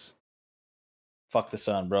ridiculous. Fuck the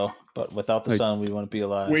sun, bro. But without the Like- sun, we wouldn't be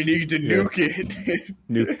alive. We need to Yeah. nuke it.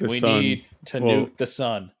 Nuke the We sun. need to Well- nuke the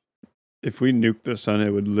sun. If we nuke the sun,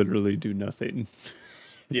 it would literally do nothing.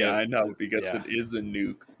 Yeah, I know, because Yeah. it is a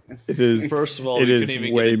nuke. It is. First of all, It you is couldn't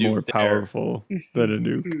even way get a nuke more there. powerful than a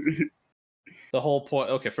nuke. The whole point.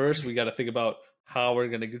 Okay, first we got to think about how we're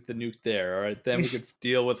gonna get the nuke there. All right, then we could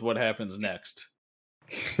deal with what happens next.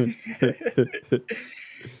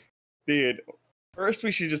 Dude, first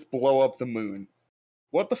we should just blow up the moon.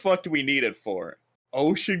 What the fuck do we need it for?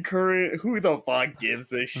 Ocean current? Who the fuck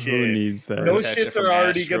gives a Who shit? needs that? Those Protect it shits from are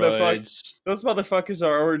already gonna fuck- asteroids. Those motherfuckers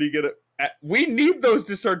are already gonna. We need those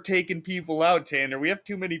to start taking people out, Tanner. We have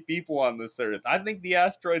too many people on this earth. I think the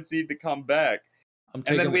asteroids need to come back. I'm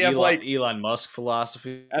then taking we the have, Elon, like- Elon Musk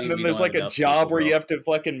philosophy. And then We there's don't like have a enough job people, where you bro. have to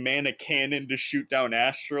fucking man a cannon to shoot down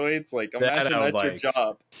asteroids. Like, That imagine I would that's your like.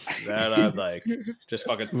 job. That I'd like. Just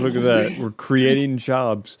fucking Look at that. We're creating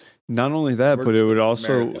jobs. Not only that, We're but it would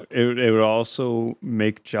also America. it would also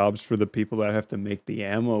make jobs for the people that have to make the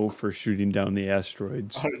ammo for shooting down the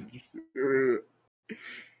asteroids.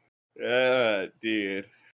 Yeah, dude.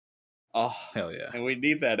 Oh, Hell yeah. and we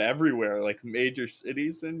need that everywhere, like major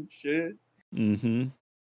cities and shit.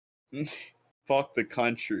 Mm-hmm. Fuck the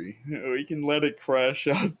country. We can let it crash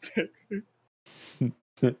out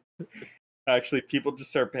there. Actually, people just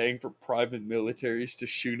start paying for private militaries to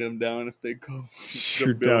shoot them down if they come to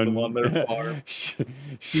Shoot build down them on their farm.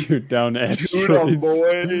 shoot down Shoot 'em, asteroids.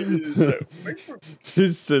 boys.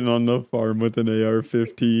 He's sitting on the farm with an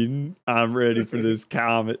AR-15. I'm ready for this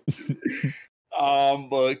comet.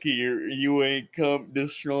 Bucky, you ain't come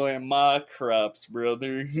destroying my crops,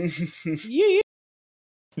 brother. Yeah.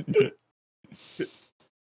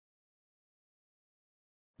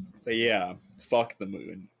 But yeah, fuck the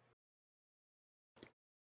moon.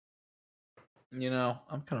 You know,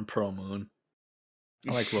 I'm kind of pro moon.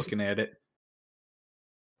 I like looking at it.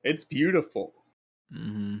 It's beautiful,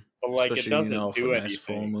 Mm-hmm. but like Especially, it doesn't you know, do for a anything. nice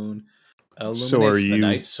full moon. Illuminates the you.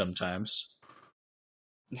 night sometimes.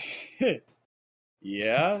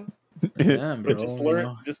 Yeah, Yeah, bro. just you learn.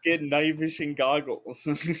 know. Just get night vision goggles.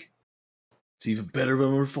 It's even better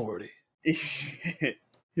when we're 40.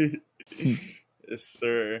 Yes,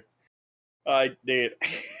 sir. I did.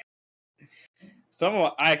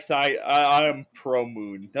 I am pro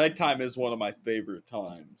moon. Nighttime is one of my favorite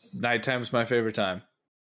times. Nighttime's my favorite time.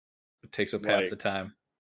 It takes up half Like- the time.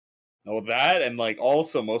 Know that, and like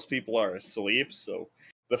also most people are asleep, so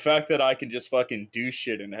the fact that I can just fucking do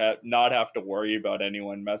shit and not have to worry about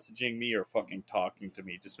anyone messaging me or fucking talking to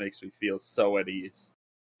me just makes me feel so at ease.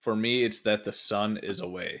 For me, it's that the sun is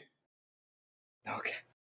away. Okay.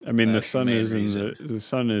 I mean, That's the main reason. the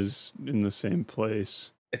sun is in the same place.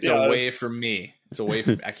 It's Yeah, away that's- from me. It's away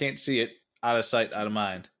from me. I can't see it. Out of sight, out of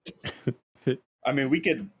mind. I mean, we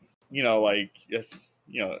could,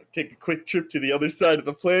 take a quick trip to the other side of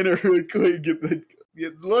the planet really quick.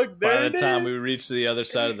 Look there. By the it time is. we reach the other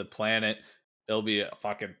side of the planet, they'll be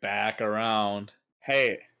fucking back around.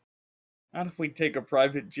 Hey, not if we take a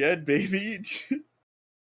private jet, baby.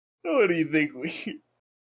 What do you think we?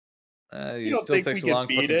 You don't still think takes a we could long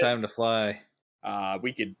beat fucking it? time to fly.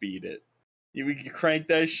 We could beat it. We could crank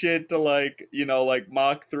that shit to like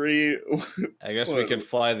Mach 3. I guess we could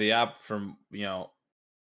fly the app from,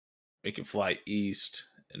 we could fly east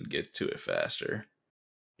and get to it faster.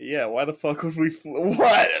 Yeah, why the fuck would we?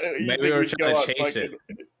 What? You Maybe think we're we'd trying go to out chase it.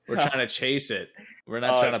 fucking- We're trying to chase it. We're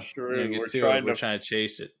not trying to true. get We're to trying it. We're to- trying to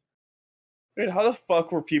chase it. Wait, how the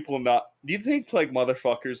fuck were people not? Do you think like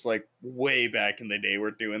motherfuckers like way back in the day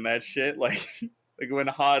were doing that shit? Like when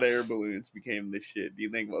hot air balloons became the shit. Do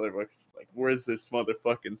you think motherfuckers like where's this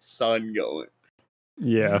motherfucking sun going?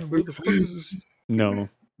 Yeah. Man, where the fuck is this? No.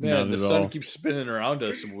 Man, not the at sun all. keeps spinning around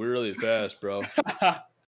us really fast, bro.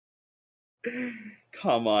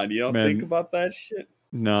 Come on, you don't Man. think about that shit?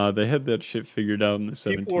 Nah, they had that shit figured out in the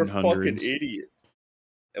 1700s. People were fucking idiots.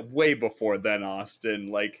 Way before then, Austin.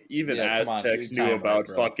 Like even Yeah, come on, Aztecs do knew time about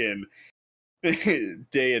right, bro. fucking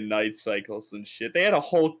day and night cycles and shit. They had a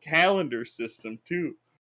whole calendar system too.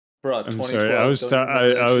 Bro, I'm 2012.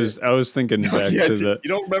 sorry. I was thinking back Yeah, to dude, the. you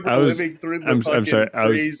don't remember I was- living through the I'm fucking sorry,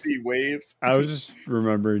 crazy waves? I was just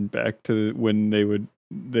remembering back to when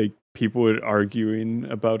people would arguing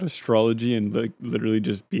about astrology and like literally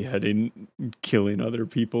just beheading, killing other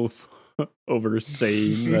people over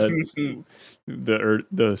saying that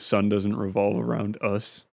the sun doesn't revolve around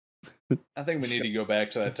us. I think we need to go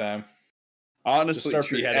back to that time. Just Honestly, start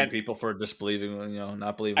true. beheading And, people for disbelieving,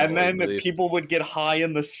 not believing. and what we then believe. people would get high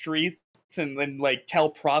in the streets and then like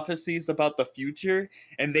tell prophecies about the future,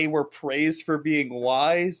 and they were praised for being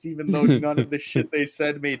wise, even though none of the shit they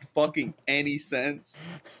said made fucking any sense.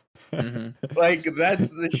 Mhm. Like that's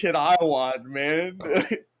the shit I want, man.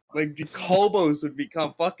 Like the Colbos would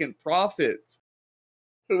become fucking prophets.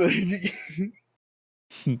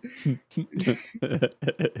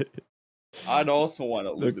 I'd also want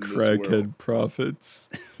to The live in this crackhead prophets.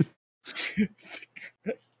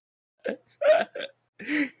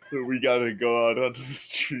 world. We gotta go out onto the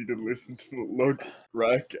street and listen to the local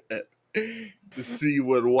crackhead to see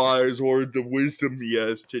what wise words of wisdom he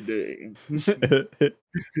has today.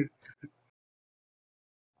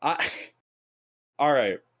 All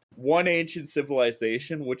right. One ancient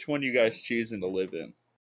civilization. Which one you guys choosing to live in?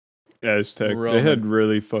 Aztec. They Roman. had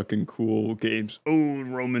really fucking cool games. Oh,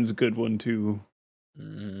 Roman's a good one too.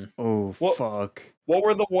 Mhm. Oh, What- fuck. What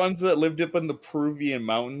were the ones that lived up in the Peruvian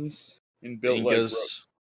mountains and built Incas.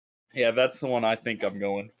 Yeah, that's the one I think I'm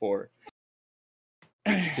going for.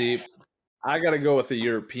 See, I got to go with the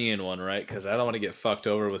European one, right? Because I don't want to get fucked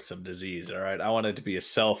over with some disease. All right, I want it to be a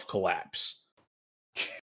self collapse.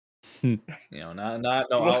 Not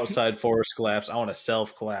no outside force collapse. I want a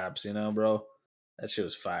self collapse. Bro, that shit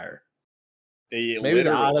was fire. Maybe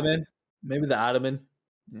the Ottoman.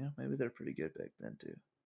 Yeah, maybe they're pretty good back then too.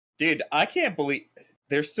 Dude, I can't believe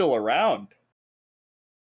they're still around.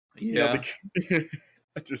 Yeah,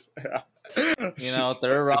 I just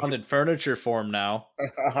they're around in furniture form now.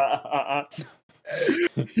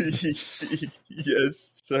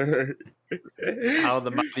 Yes, sir. How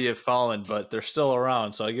the mighty have fallen, but they're still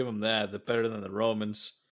around, so I give them that. They're better than the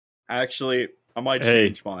Romans. Actually, I might Hey,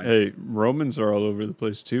 change mine. hey, Romans are all over the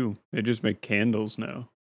place too. They just make candles now.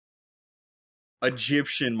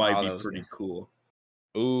 Egyptian might Oh, be that was pretty good. cool.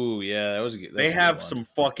 Ooh, yeah, that was. They have some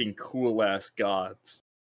fucking cool ass gods.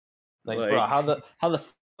 bro. How the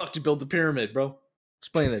fuck did you build the pyramid, bro?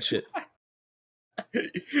 Explain that shit.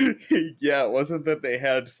 Yeah, it wasn't that they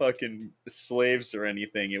had fucking slaves or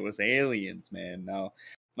anything. It was aliens, man. Now,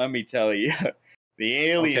 let me tell you, the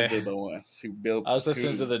aliens Okay. are the ones who built. I was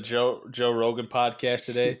listening to the Joe Rogan podcast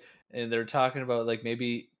today, and they're talking about like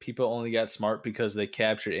maybe people only got smart because they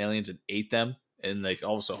captured aliens and ate them, and like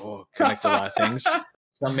also connect a lot of things.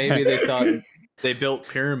 So maybe they thought they built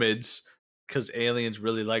pyramids because aliens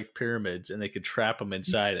really liked pyramids and they could trap them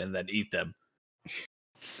inside and then eat them.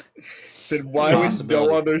 Then why would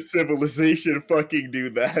no other civilization fucking do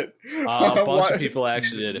that? A bunch of people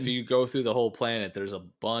actually did. If you go through the whole planet, there's a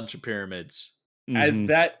bunch of pyramids. As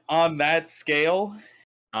that on that scale?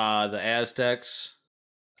 The Aztecs.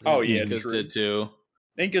 Oh yeah, Incas did too.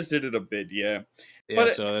 Incas did it a bit, yeah. Yeah,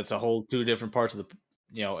 but so that's a whole two different parts of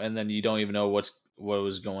the, and then you don't even know what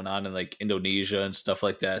was going on in like Indonesia and stuff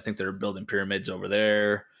like that. I think they're building pyramids over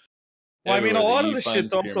there. Well, I mean, a lot of the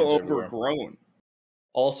shit's also overgrown.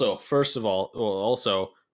 Also, first of all,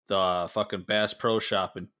 also the fucking Bass Pro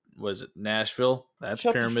Shop in, was it Nashville? That's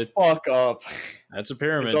Shut pyramid. The fuck up. That's a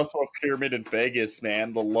pyramid. There's also a pyramid in Vegas,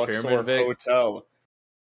 man. The Luxor Hotel.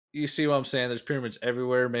 You see what I'm saying? There's pyramids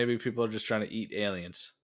everywhere. Maybe people are just trying to eat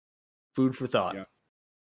aliens. Food for thought. Yeah.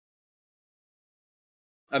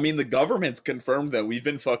 I mean, the government's confirmed that we've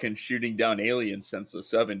been fucking shooting down aliens since the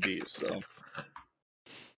 70s, so.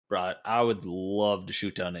 Right. I would love to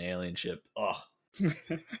shoot down an alien ship. Oh. And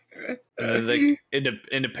then like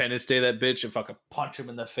Independence Day, that bitch, if I could punch him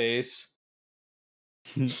in the face.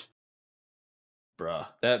 Bruh,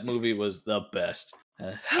 that movie was the best.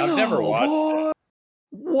 I've never watched it.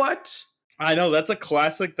 What? I know, that's a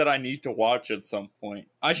classic that I need to watch at some point.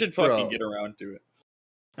 I should fucking get around to it.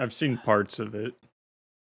 I've seen parts of it.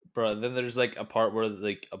 Bro, then there's like a part where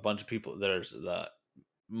like a bunch of people, there's the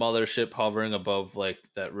mothership hovering above like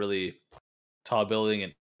that really tall building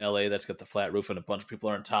in LA that's got the flat roof and a bunch of people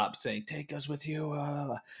are on top saying, "Take us with you."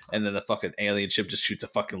 And then the fucking alien ship just shoots a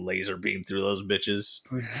fucking laser beam through those bitches.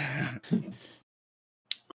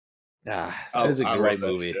 That is a great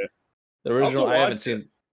movie. The original, I haven't seen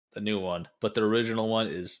the new one, but the original one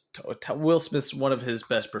is Will Smith's one of his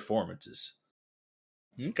best performances.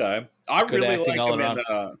 Okay. I really like him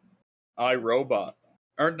in iRobot.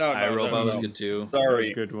 Or no, iRobot was good too.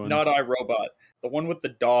 Sorry, good one. Not iRobot. The one with the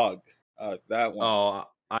dog. That one. Oh,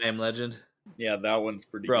 I Am Legend? Yeah, that one's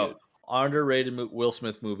pretty good. Underrated Will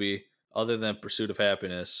Smith movie, other than Pursuit of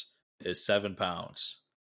Happiness, is 7 Pounds.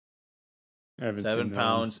 I haven't 7 seen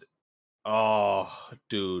Pounds. Oh,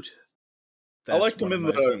 dude. I liked him in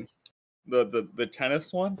the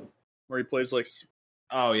tennis one, where he plays like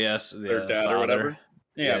yes, their dad or whatever.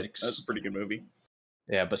 Yeah, that's a pretty good movie.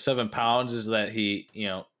 Yeah, but 7 Pounds is that he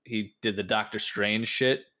did the Doctor Strange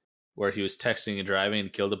shit where he was texting and driving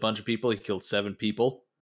and killed a bunch of people. He killed 7 people,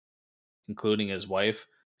 including his wife.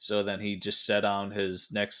 So then he just set on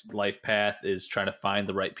his next life path is trying to find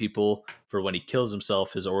the right people for when he kills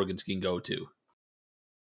himself, his organs can go to.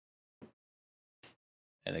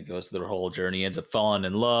 And it goes through the whole journey. He ends up falling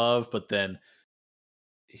in love, but then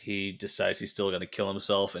he decides he's still going to kill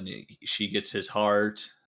himself, and she gets his heart.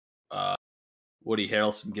 Woody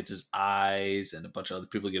Harrelson gets his eyes, and a bunch of other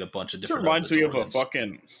people get a bunch of different. It reminds me of a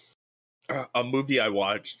fucking a movie I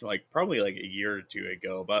watched probably a year or two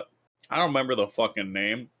ago, but I don't remember the fucking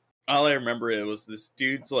name. All I remember it was this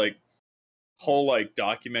dude's whole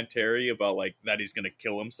documentary about that he's gonna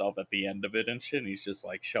kill himself at the end of it and shit. And he's just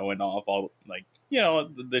showing off all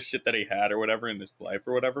the shit that he had or whatever in his life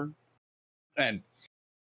or whatever. And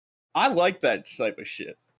I like that type of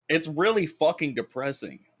shit. It's really fucking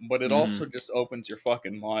depressing, but it also just opens your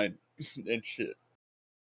fucking mind and shit.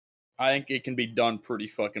 I think it can be done pretty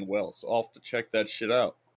fucking well, so I'll have to check that shit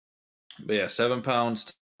out. But yeah, 7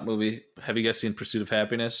 Pounds movie. Have you guys seen Pursuit of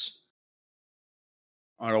Happiness?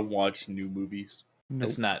 I don't watch new movies. Nope.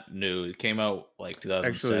 It's not new. It came out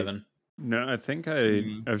 2007. Actually, no, I think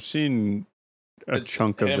I've seen a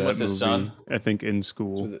chunk of that with movie. His son. I think in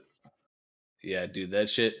school. Yeah, dude, that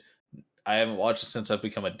shit. I haven't watched it since I've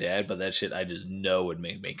become a dad, but that shit I just know would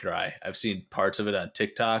make me cry. I've seen parts of it on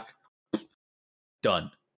TikTok.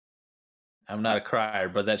 Done. I'm not a crier,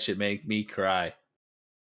 but that shit make me cry.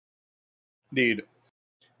 Dude,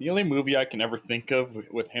 the only movie I can ever think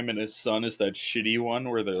of with him and his son is that shitty one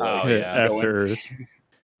where they're After Earth.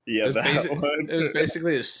 Yeah, it was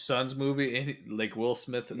basically his son's movie, and Will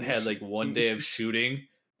Smith had one day of shooting,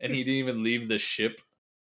 and he didn't even leave the ship.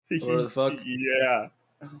 What the fuck? Yeah.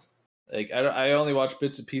 I only watched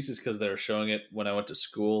bits and pieces because they were showing it when I went to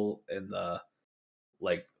school in the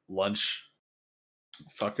lunch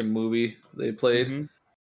fucking movie they played.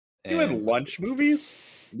 Mm-hmm. You had lunch movies?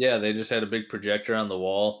 Yeah, they just had a big projector on the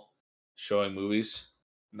wall showing movies.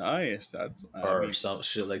 Nice. Some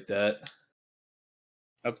shit like that.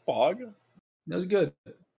 That's Pog. That was good.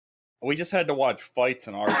 We just had to watch fights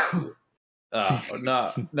in our school.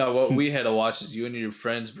 No. What we had to watch is you and your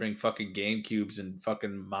friends bring fucking GameCubes and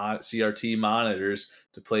fucking CRT monitors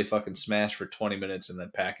to play fucking Smash for 20 minutes and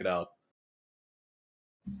then pack it out.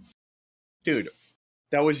 Dude,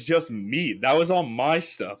 that was just me. That was all my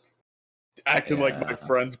stuff. Acting like my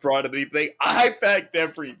friends brought anything. I packed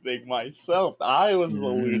everything myself. I was the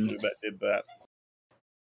loser that did that.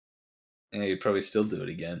 Yeah, you'd probably still do it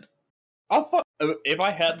again. If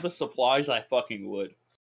I had the supplies, I fucking would.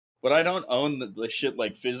 But I don't own the shit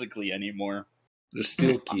like physically anymore. There's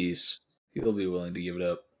steel keys. He'll be willing to give it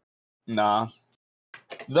up. Nah.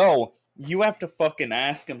 Though, you have to fucking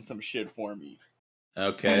ask him some shit for me.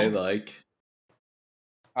 Okay, like?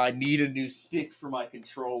 I need a new stick for my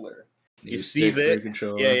controller. You see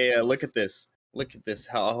that? Yeah. Look at this. Look at this.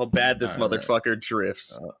 How bad this motherfucker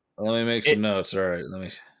drifts. Let me make some notes. All right, let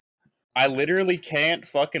me. I literally can't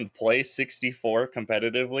fucking play 64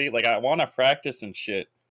 competitively. Like, I want to practice and shit,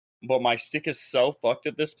 but my stick is so fucked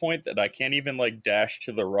at this point that I can't even, like, dash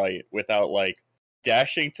to the right without, like,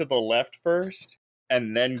 dashing to the left first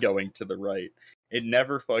and then going to the right. It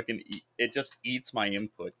never fucking... It just eats my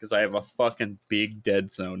input because I have a fucking big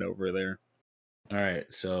dead zone over there. All right,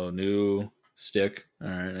 so new stick. All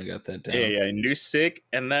right, I got that down. Yeah, new stick.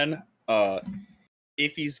 And then,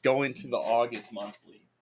 if he's going to the August monthly.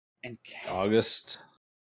 And August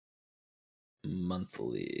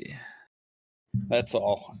monthly. That's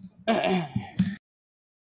all.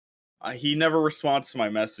 He never responds to my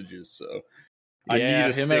messages, so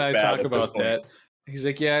him and I talk about that. He's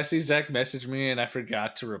like, yeah, I see Zach message me, and I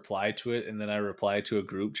forgot to reply to it, and then I replied to a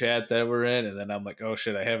group chat that we're in, and then I'm like, oh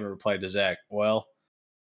shit, I haven't replied to Zach. Well,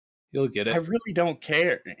 you'll get it. I really don't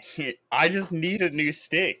care. I just need a new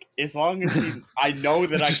stick. As long as I know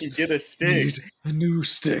that I can get a stick. Need a new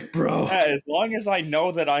stick, bro. Yeah, as long as I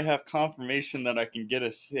know that I have confirmation that I can get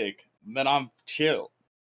a stick, then I'm chill.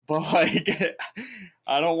 But, like,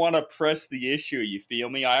 I don't want to press the issue, you feel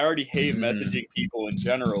me? I already hate messaging people in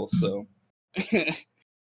general, so...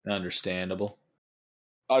 Understandable.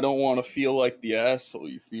 I don't want to feel like the asshole,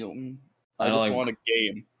 you feel me? I just want a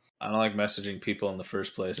game. I don't like messaging people in the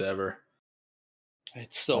first place ever.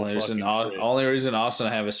 It's so only reason Austin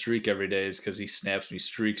I have a streak every day is because he snaps me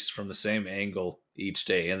streaks from the same angle each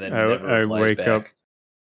day, and then never replies back.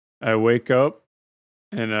 I wake up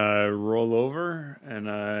and I roll over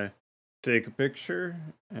and I take a picture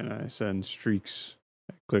and I send streaks.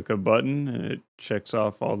 I click a button and it checks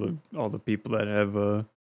off all the people that have a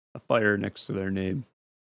fire next to their name.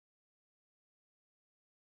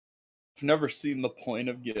 I've never seen the point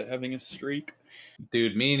of having a streak.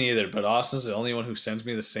 Dude, me neither, but Austin's the only one who sends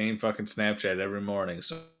me the same fucking Snapchat every morning,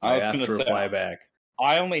 so I have to reply back.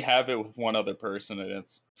 I only have it with one other person, and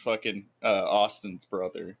it's fucking Austin's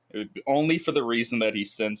brother. It would be only for the reason that he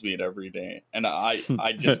sends me it every day, and I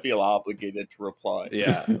just feel obligated to reply.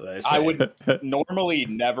 Yeah, I would normally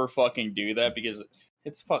never fucking do that because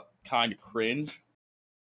it's kind of cringe,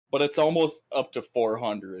 but it's almost up to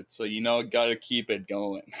 400, so gotta keep it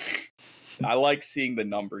going. I like seeing the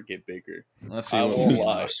number get bigger. Let's see what me and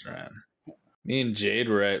Austin are at. Me and Jade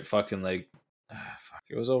were at fucking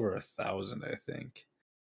it was over 1,000, I think.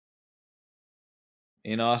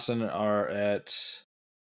 Me and Austin are at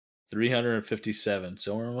 357,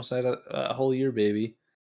 so we're almost at a whole year, baby.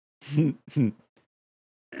 You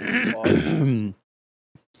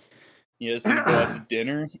guys gonna go out to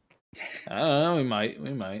dinner? I don't know.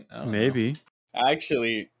 We might. Maybe.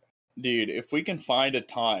 Actually, dude, if we can find a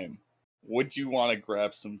time, would you want to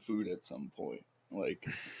grab some food at some point? Like,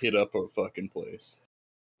 hit up a fucking place.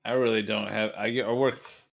 I really don't have... I work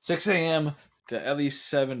 6 a.m. to at least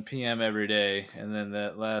 7 p.m. every day, and then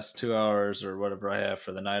that last 2 hours or whatever I have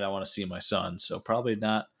for the night, I want to see my son. So probably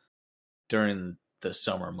not during the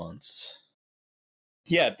summer months.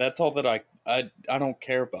 Yeah, that's all that I don't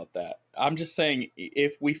care about that. I'm just saying,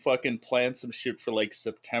 if we fucking plan some shit for, like,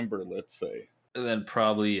 September, let's say. Then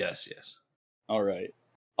probably yes. All right.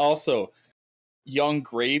 Also, Young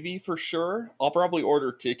Gravy for sure. I'll probably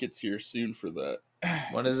order tickets here soon for that.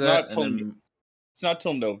 When is that? It's not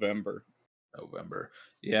till November.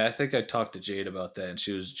 Yeah, I think I talked to Jade about that, and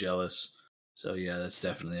she was jealous. So yeah, that's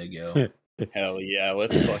definitely a go. Hell yeah,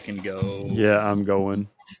 let's fucking go. Yeah, I'm going.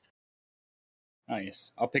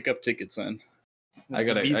 Nice. I'll pick up tickets then. I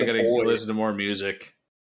gotta listen to more music.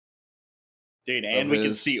 Dude, and we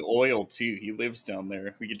can see Oil too. He lives down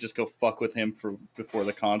there. We could just go fuck with him before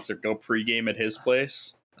the concert. Go pregame at his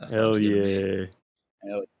place. Hell yeah.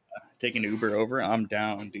 Hell yeah. Take an Uber over. I'm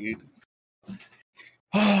down, dude.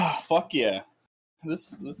 Fuck yeah.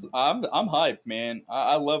 I'm hyped, man.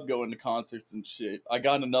 I love going to concerts and shit. I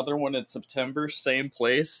got another one in September, same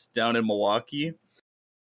place down in Milwaukee.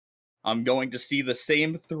 I'm going to see the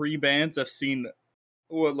same 3 bands I've seen.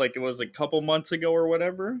 What, like it was a couple months ago or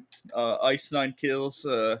whatever. Ice Nine Kills,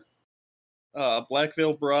 Black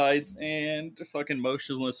Veil Brides, and fucking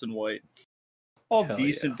Motionless in White. All Hell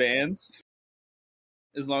decent yeah. bands,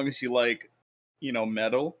 as long as you like,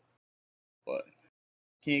 metal. But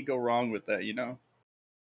can't go wrong with that,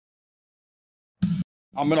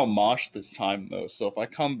 I'm gonna mosh this time though, so if I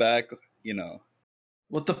come back,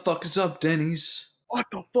 What the fuck is up, Denny's? what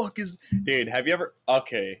the fuck is, dude? Have you ever?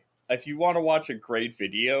 Okay, if you want to watch a great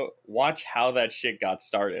video, watch how that shit got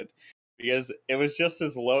started, because it was just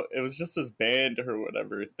this band or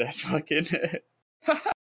whatever that fucking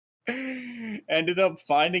ended up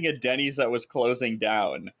finding a Denny's that was closing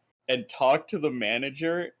down and talked to the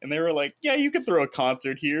manager, and they were like, "Yeah, you can throw a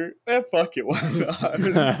concert here. Fuck it, why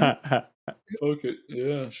not?" Fuck it.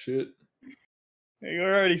 Yeah, shit. You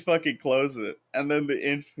already fucking closed it, and then the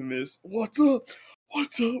infamous "What's up?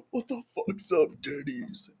 What's up? What the fuck's up,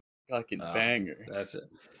 Denny's?" Fucking banger. That's an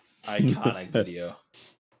iconic video.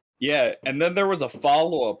 Yeah, and then there was a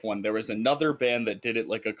follow-up one. There was another band that did it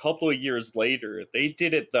like a couple of years later. They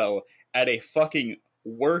did it though at a fucking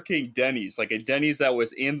working Denny's, like a Denny's that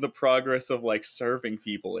was in the progress of like serving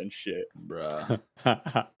people and shit. Bruh.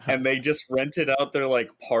 And they just rented out their like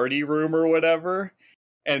party room or whatever.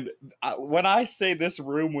 And when I say this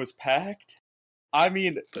room was packed, I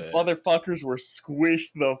mean motherfuckers were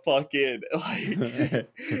squished the fuck in, like,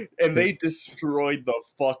 and they destroyed the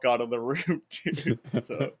fuck out of the room, dude.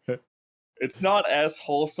 So it's not as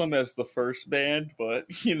wholesome as the first band, but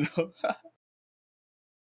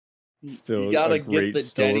Still you gotta a get great the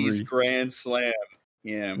story. Denny's Grand Slam.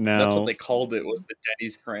 Yeah, that's what they called it, was the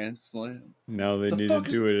Denny's Grand Slam. Now they need to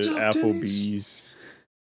do it at Applebee's.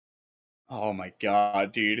 Oh my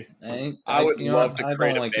god, dude! I would love to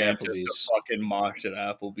create like a band Applebee's. just to fucking mosh at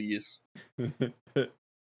Applebee's.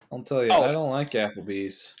 I'll tell you, I don't like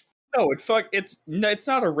Applebee's. No, it's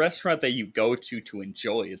not a restaurant that you go to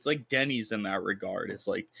enjoy. It's like Denny's in that regard. It's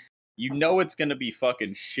like, it's gonna be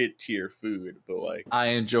fucking shit tier food, but like, I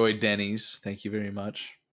enjoy Denny's. Thank you very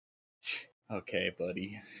much. Okay,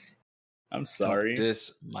 buddy. I'm sorry. Don't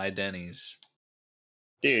diss my Denny's,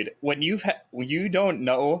 dude. When you don't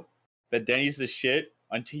know that Denny's is shit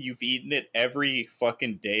until you've eaten it every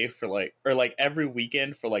fucking day or every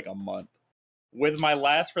weekend for like a month. With my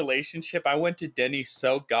last relationship, I went to Denny's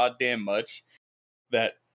so goddamn much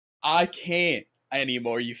that I can't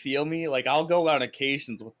anymore. You feel me? Like, I'll go on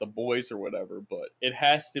occasions with the boys or whatever, but it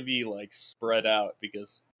has to be like spread out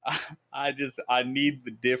because I need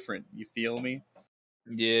the different. You feel me?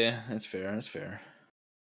 Yeah, that's fair. That's fair.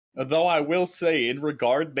 Though I will say, in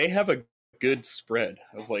regard, they have a good spread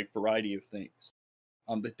of like variety of things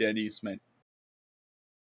on the Denny's menu.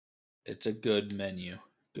 It's a good menu.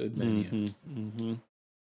 Good menu. Mm-hmm, mm-hmm.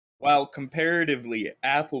 While comparatively,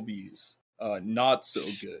 Applebee's not so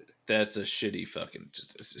good. That's a shitty fucking.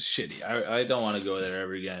 It's shitty. I don't want to go there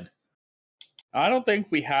ever again. I don't think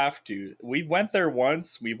we have to. We went there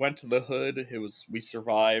once. We went to the hood. We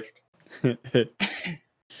survived. And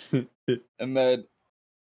then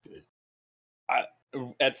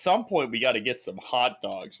at some point we got to get some hot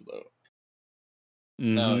dogs though.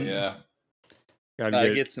 Mm-hmm. Oh yeah.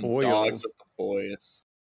 Gotta get some dogs with the boys.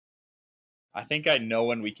 I think I know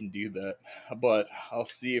when we can do that, but I'll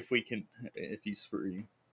see if he's free.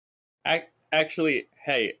 Actually,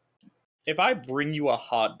 hey, if I bring you a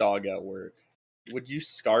hot dog at work, would you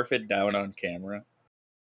scarf it down on camera?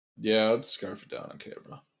 Yeah, I'd scarf it down on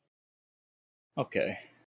camera. Okay.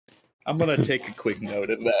 I'm going to take a quick note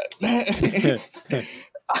of that.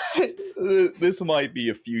 This might be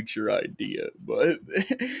a future idea, but...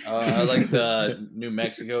 I like the New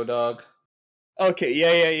Mexico dog. Okay,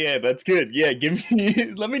 yeah, that's good. Yeah,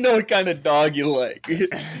 let me know what kind of dog you like.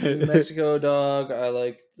 New Mexico dog, I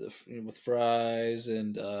like with fries,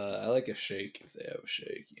 and I like a shake if they have a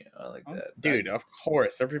shake. Yeah, I like that. Dude, of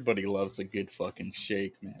course, everybody loves a good fucking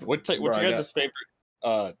shake, man. What's your guys' favorite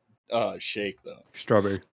shake though?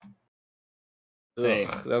 Strawberry.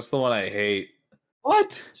 Ugh, that's the one I hate.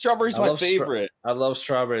 What? Strawberry's my favorite. I love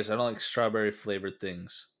strawberries. I don't like strawberry flavored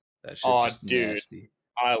things. That shit's just nasty.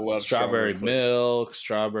 I love strawberry milk,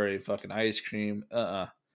 strawberry fucking ice cream.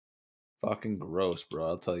 Fucking gross, bro.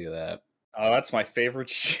 I'll tell you that. Oh, that's my favorite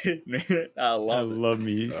shit, man. I love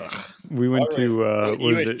me. We went to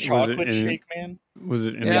was it shake, man? Was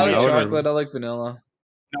it in I like chocolate, I like vanilla.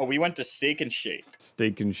 No, we went to Steak and Shake.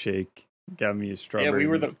 Steak and Shake got me a strawberry. Yeah, we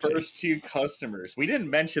were the first 2 customers. We didn't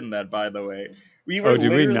mention that, by the way. We did were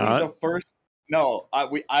literally we not? the first. No,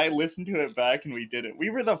 I listened to it back and we did it. We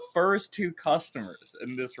were the first 2 customers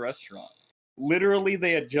in this restaurant. Literally,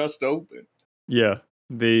 they had just opened. Yeah.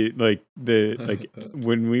 They like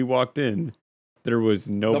when we walked in, there was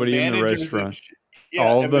nobody in the managers restaurant. yeah,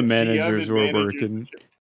 All and the GM managers and were managers working. and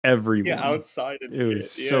Everyone. yeah, outside and It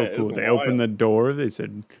was shit. so Yeah, it cool. was They wild. opened the door. They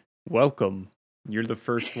said, "Welcome. You're the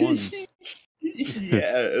first ones."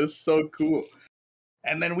 Yeah, it was so cool.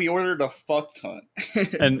 And then we ordered a fuck ton.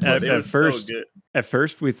 And But it at was first, so good. at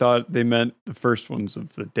first we thought they meant the first ones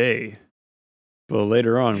of the day, but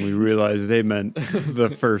later on we realized they meant the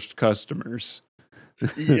first customers.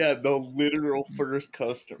 Yeah, the literal first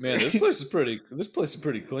customer. Man, this place is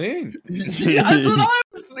pretty clean. Yeah, that's what I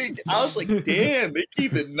was thinking. I was like, damn, they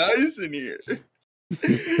keep it nice in here.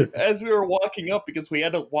 As we were walking up, because we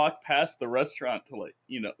had to walk past the restaurant to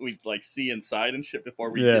we'd see inside and shit before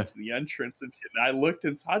we get to the entrance and shit. And I looked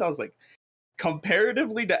inside, I was like,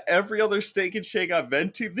 comparatively to every other Steak and Shake I've been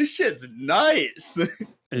to, this shit's nice.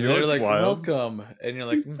 And you're like, wild? welcome, and you're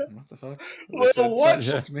like, what the fuck? Well, what?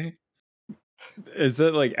 To me? Is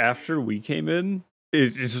that like after we came in?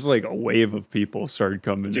 It's just like a wave of people started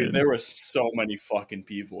coming in. Dude, there were so many fucking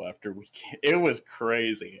people after we came. It was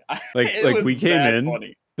crazy. Like we came in,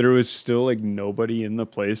 funny. There was still like nobody in the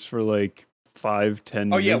place for like 5-10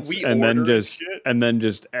 minutes. Yeah, and then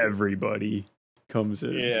just everybody comes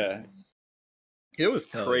in. Yeah. It was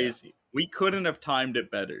crazy. Yeah. We couldn't have timed it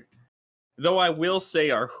better. Though I will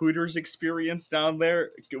say our Hooters experience down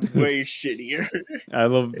there, way shittier. I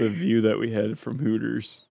love the view that we had from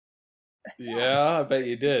Hooters. Yeah, I bet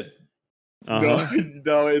you did. No,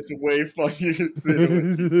 it's way funnier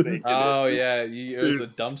than Oh, yeah, it was a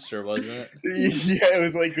dumpster, wasn't it? Yeah, it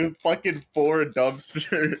was like a fucking 4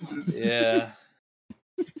 dumpster. Yeah.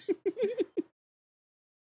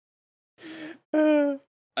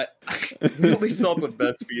 We only saw the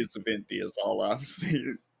best views of Indy, is all I'm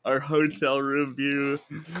saying. Our hotel room view.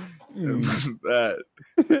 That.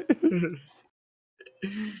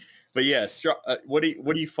 But yeah, what do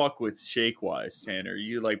you fuck with shake wise, Tanner?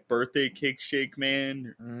 You like birthday cake shake,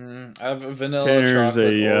 man? I have a vanilla Tanner's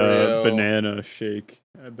chocolate Oreo. Banana shake.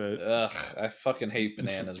 I bet. Ugh, I fucking hate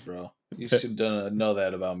bananas, bro. You should know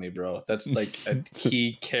that about me, bro. That's like a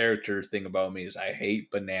key character thing about me is I hate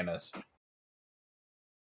bananas.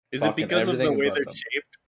 Is it because of the way they're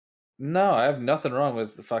shaped? No, I have nothing wrong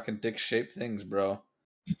with the fucking dick-shaped things, bro.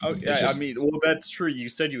 Oh, yeah, I mean, well, that's true. You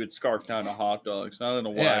said you would scarf down a hot dog, so I don't know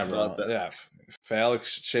why I thought that. Yeah,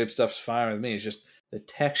 phallic-shaped stuff's fine with me. It's just the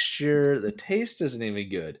texture, the taste isn't even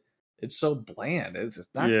good. It's so bland. It's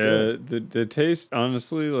not good. Yeah, the taste,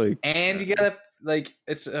 honestly, like... And you gotta, like,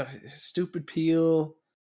 it's a stupid peel.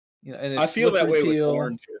 You know, and I feel that way peel. with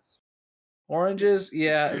oranges. Oranges,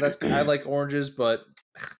 yeah, I like oranges, but...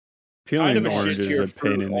 Peeling kind of oranges is a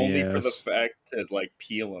pain in the only ass. For the fact to like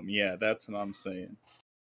peel them. Yeah, that's what I'm saying.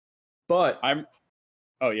 But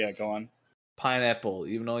oh yeah, go on. Pineapple,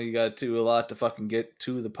 even though you got to do a lot to fucking get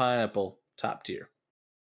to the pineapple, top tier.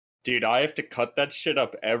 Dude, I have to cut that shit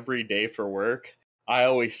up every day for work. I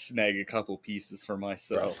always snag a couple pieces for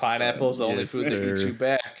myself. Bro, pineapple's the only food that gets you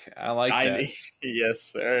back. I like that. Yes,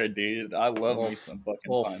 sir, dude. I love me some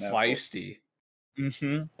fucking pineapple. Feisty.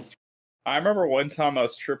 Mm-hmm. I remember one time I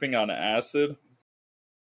was tripping on acid,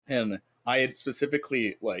 and I had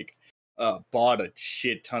specifically bought a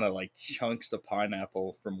shit ton of like chunks of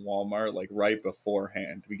pineapple from Walmart like right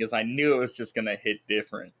beforehand because I knew it was just gonna hit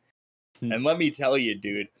different. And let me tell you,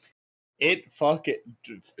 dude, it fucking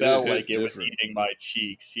felt like it was eating my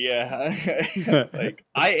cheeks. Yeah, like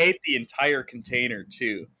I ate the entire container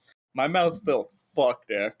too. My mouth felt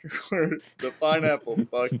fucked afterward. The pineapple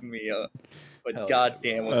fucked me up. But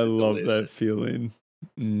goddamn, was it love delicious. that feeling.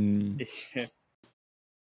 Dude,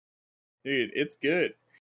 it's good.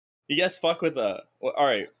 You guys fuck with all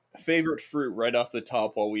right, favorite fruit right off the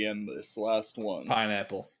top while we end this last one.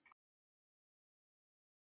 Pineapple.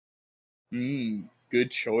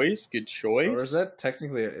 Good choice. Good choice. Or is that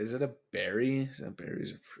technically? Is it a berry? Is that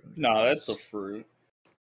berries a fruit? No, that's a fruit.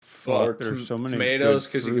 Fuck, there's so many tomatoes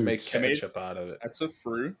because you can make ketchup out of it. That's a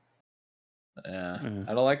fruit. Yeah,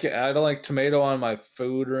 I don't like it. I don't like tomato on my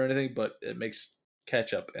food or anything, but it makes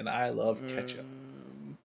ketchup, and I love ketchup.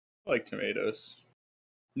 I like tomatoes.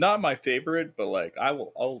 Not my favorite, but like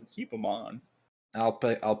I'll keep them on. I'll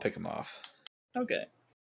pick them off. Okay.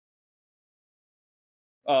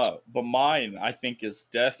 But mine I think is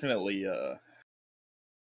definitely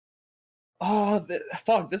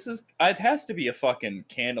fuck. This is it has to be a fucking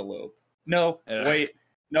cantaloupe. No, wait,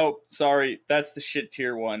 no, sorry, that's the shit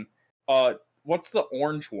tier one. What's the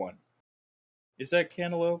orange one? Is that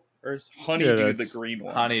cantaloupe or is honeydew the green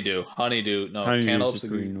one? Honeydew. No, cantaloupe's the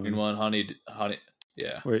green one. Honey.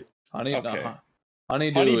 Yeah. Wait.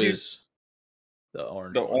 Honeydew is the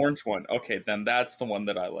orange. The orange one. Okay, then that's the one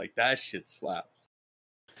that I like. That shit slaps.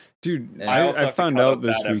 Dude, And I also I have to found cut out up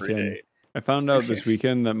this that every weekend. day. I found out this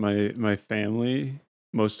weekend that my family,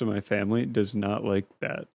 most of my family, does not like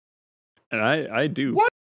that, and I do. What?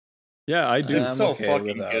 Yeah, I do. It's I'm so okay fucking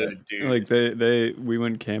without good, it. dude. Like we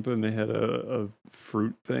went camping and they had a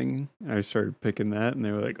fruit thing. And I started picking that, and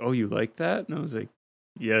they were like, "Oh, you like that?" And I was like,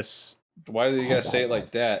 "Yes." Why do you guys say it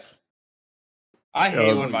like that? I hate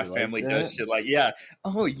Oh, when my you like family that? does shit like, yeah.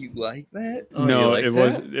 Oh, you like that? Oh, no, you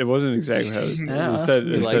like it that? wasn't exactly how it, Yeah, it said.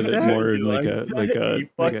 you It like said it that? more You like a you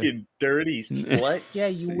fucking dirty slut. Yeah,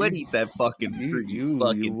 you would eat that fucking fruit, you You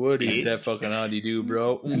fucking would eat bitch. that fucking honeydew,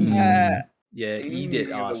 bro. Mm. Yeah, eat it,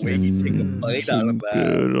 The Austin. way you take a bite out Some of that.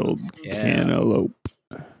 good old Yeah. cantaloupe.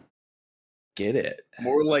 Get it.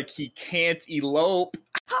 More like he can't elope.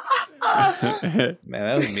 Man,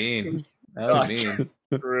 that was mean. That was mean.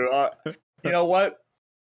 True. You know what?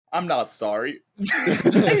 I'm not sorry.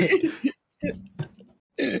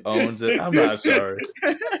 Owns it. I'm not sorry.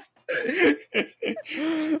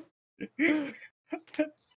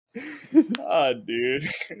 Ah, dude.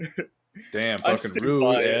 Damn, I fucking stick rude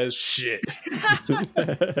by it. as shit.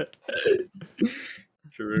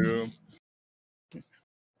 True.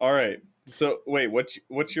 All right. So wait,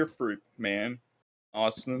 what's your fruit, man?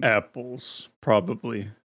 Austin? Apples, probably,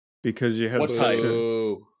 because you have What such type? a.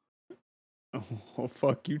 Boo. Oh,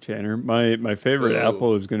 fuck you, Tanner. My favorite Boo.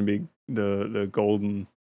 apple is gonna be the golden.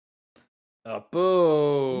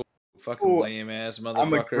 Boo. Fucking Ooh, lame ass motherfucker.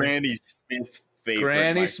 I'm a Granny Smith favorite.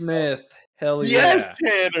 Granny myself. Smith. Hell Yes, yeah.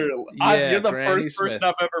 Tanner. Yeah, You're the Granny first person Smith.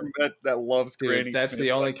 I've ever met that loves Dude, Granny that's Smith.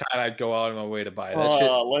 the only kind I'd go out of my way to buy. That shit.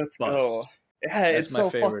 Oh, let's bust. go. Yeah, That's it's my so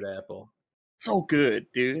favorite apple. so good,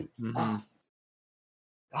 dude. Mhm.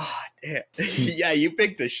 Ah, damn. Yeah, you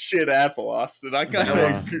picked a shit apple, Austin. I kind That Nah.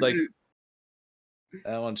 of one's like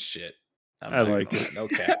that one's shit. I'm I not like gonna it. lie, no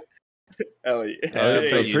cap. hell yeah. I Hey,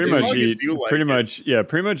 bet you pretty do. much as long as eat. you like Pretty it. much, yeah.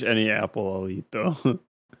 Pretty much any apple I'll eat though.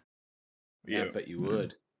 Yeah, I bet you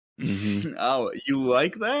would. Mhm. Oh, you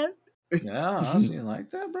like that? Yeah, honestly, you like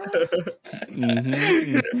that, bro?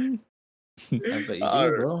 Mhm. I bet you do,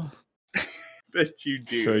 Alright. bro. Bet you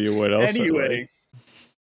do. Show you what else. Anyway,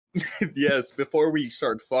 yes. Before we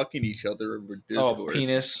start fucking each other over Discord. Oh,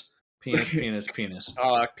 penis. Penis.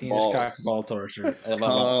 Cock Penis, cock, balls. ball torture.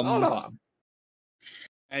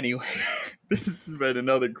 Anyway, this has been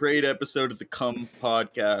another great episode of the Cum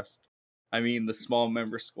Podcast. I mean, the Small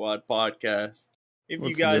Member Squad Podcast. If What's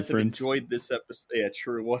you the guys have difference? enjoyed this episode, yeah,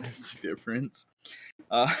 true. What is the difference?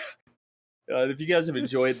 If you guys have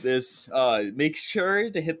enjoyed this, make sure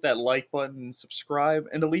to hit that like button and subscribe,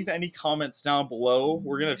 and to leave any comments down below.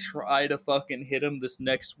 We're gonna try to fucking hit them this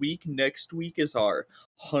next week. Next week is our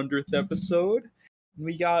 100th episode.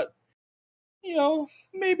 We got,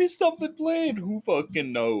 maybe something planned. Who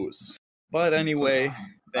fucking knows? But anyway,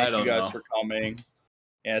 thank you guys for coming.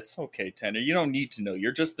 Yeah, it's okay, Tanner. You don't need to know.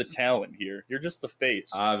 You're just the talent here. You're just the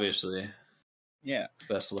face. Obviously. Yeah.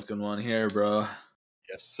 Best looking one here, bro.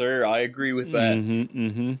 Yes, sir. I agree with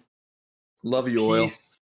that. Love you, Oil.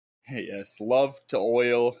 Peace. Yes, love to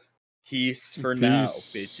Oil. Peace for now,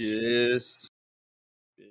 bitches.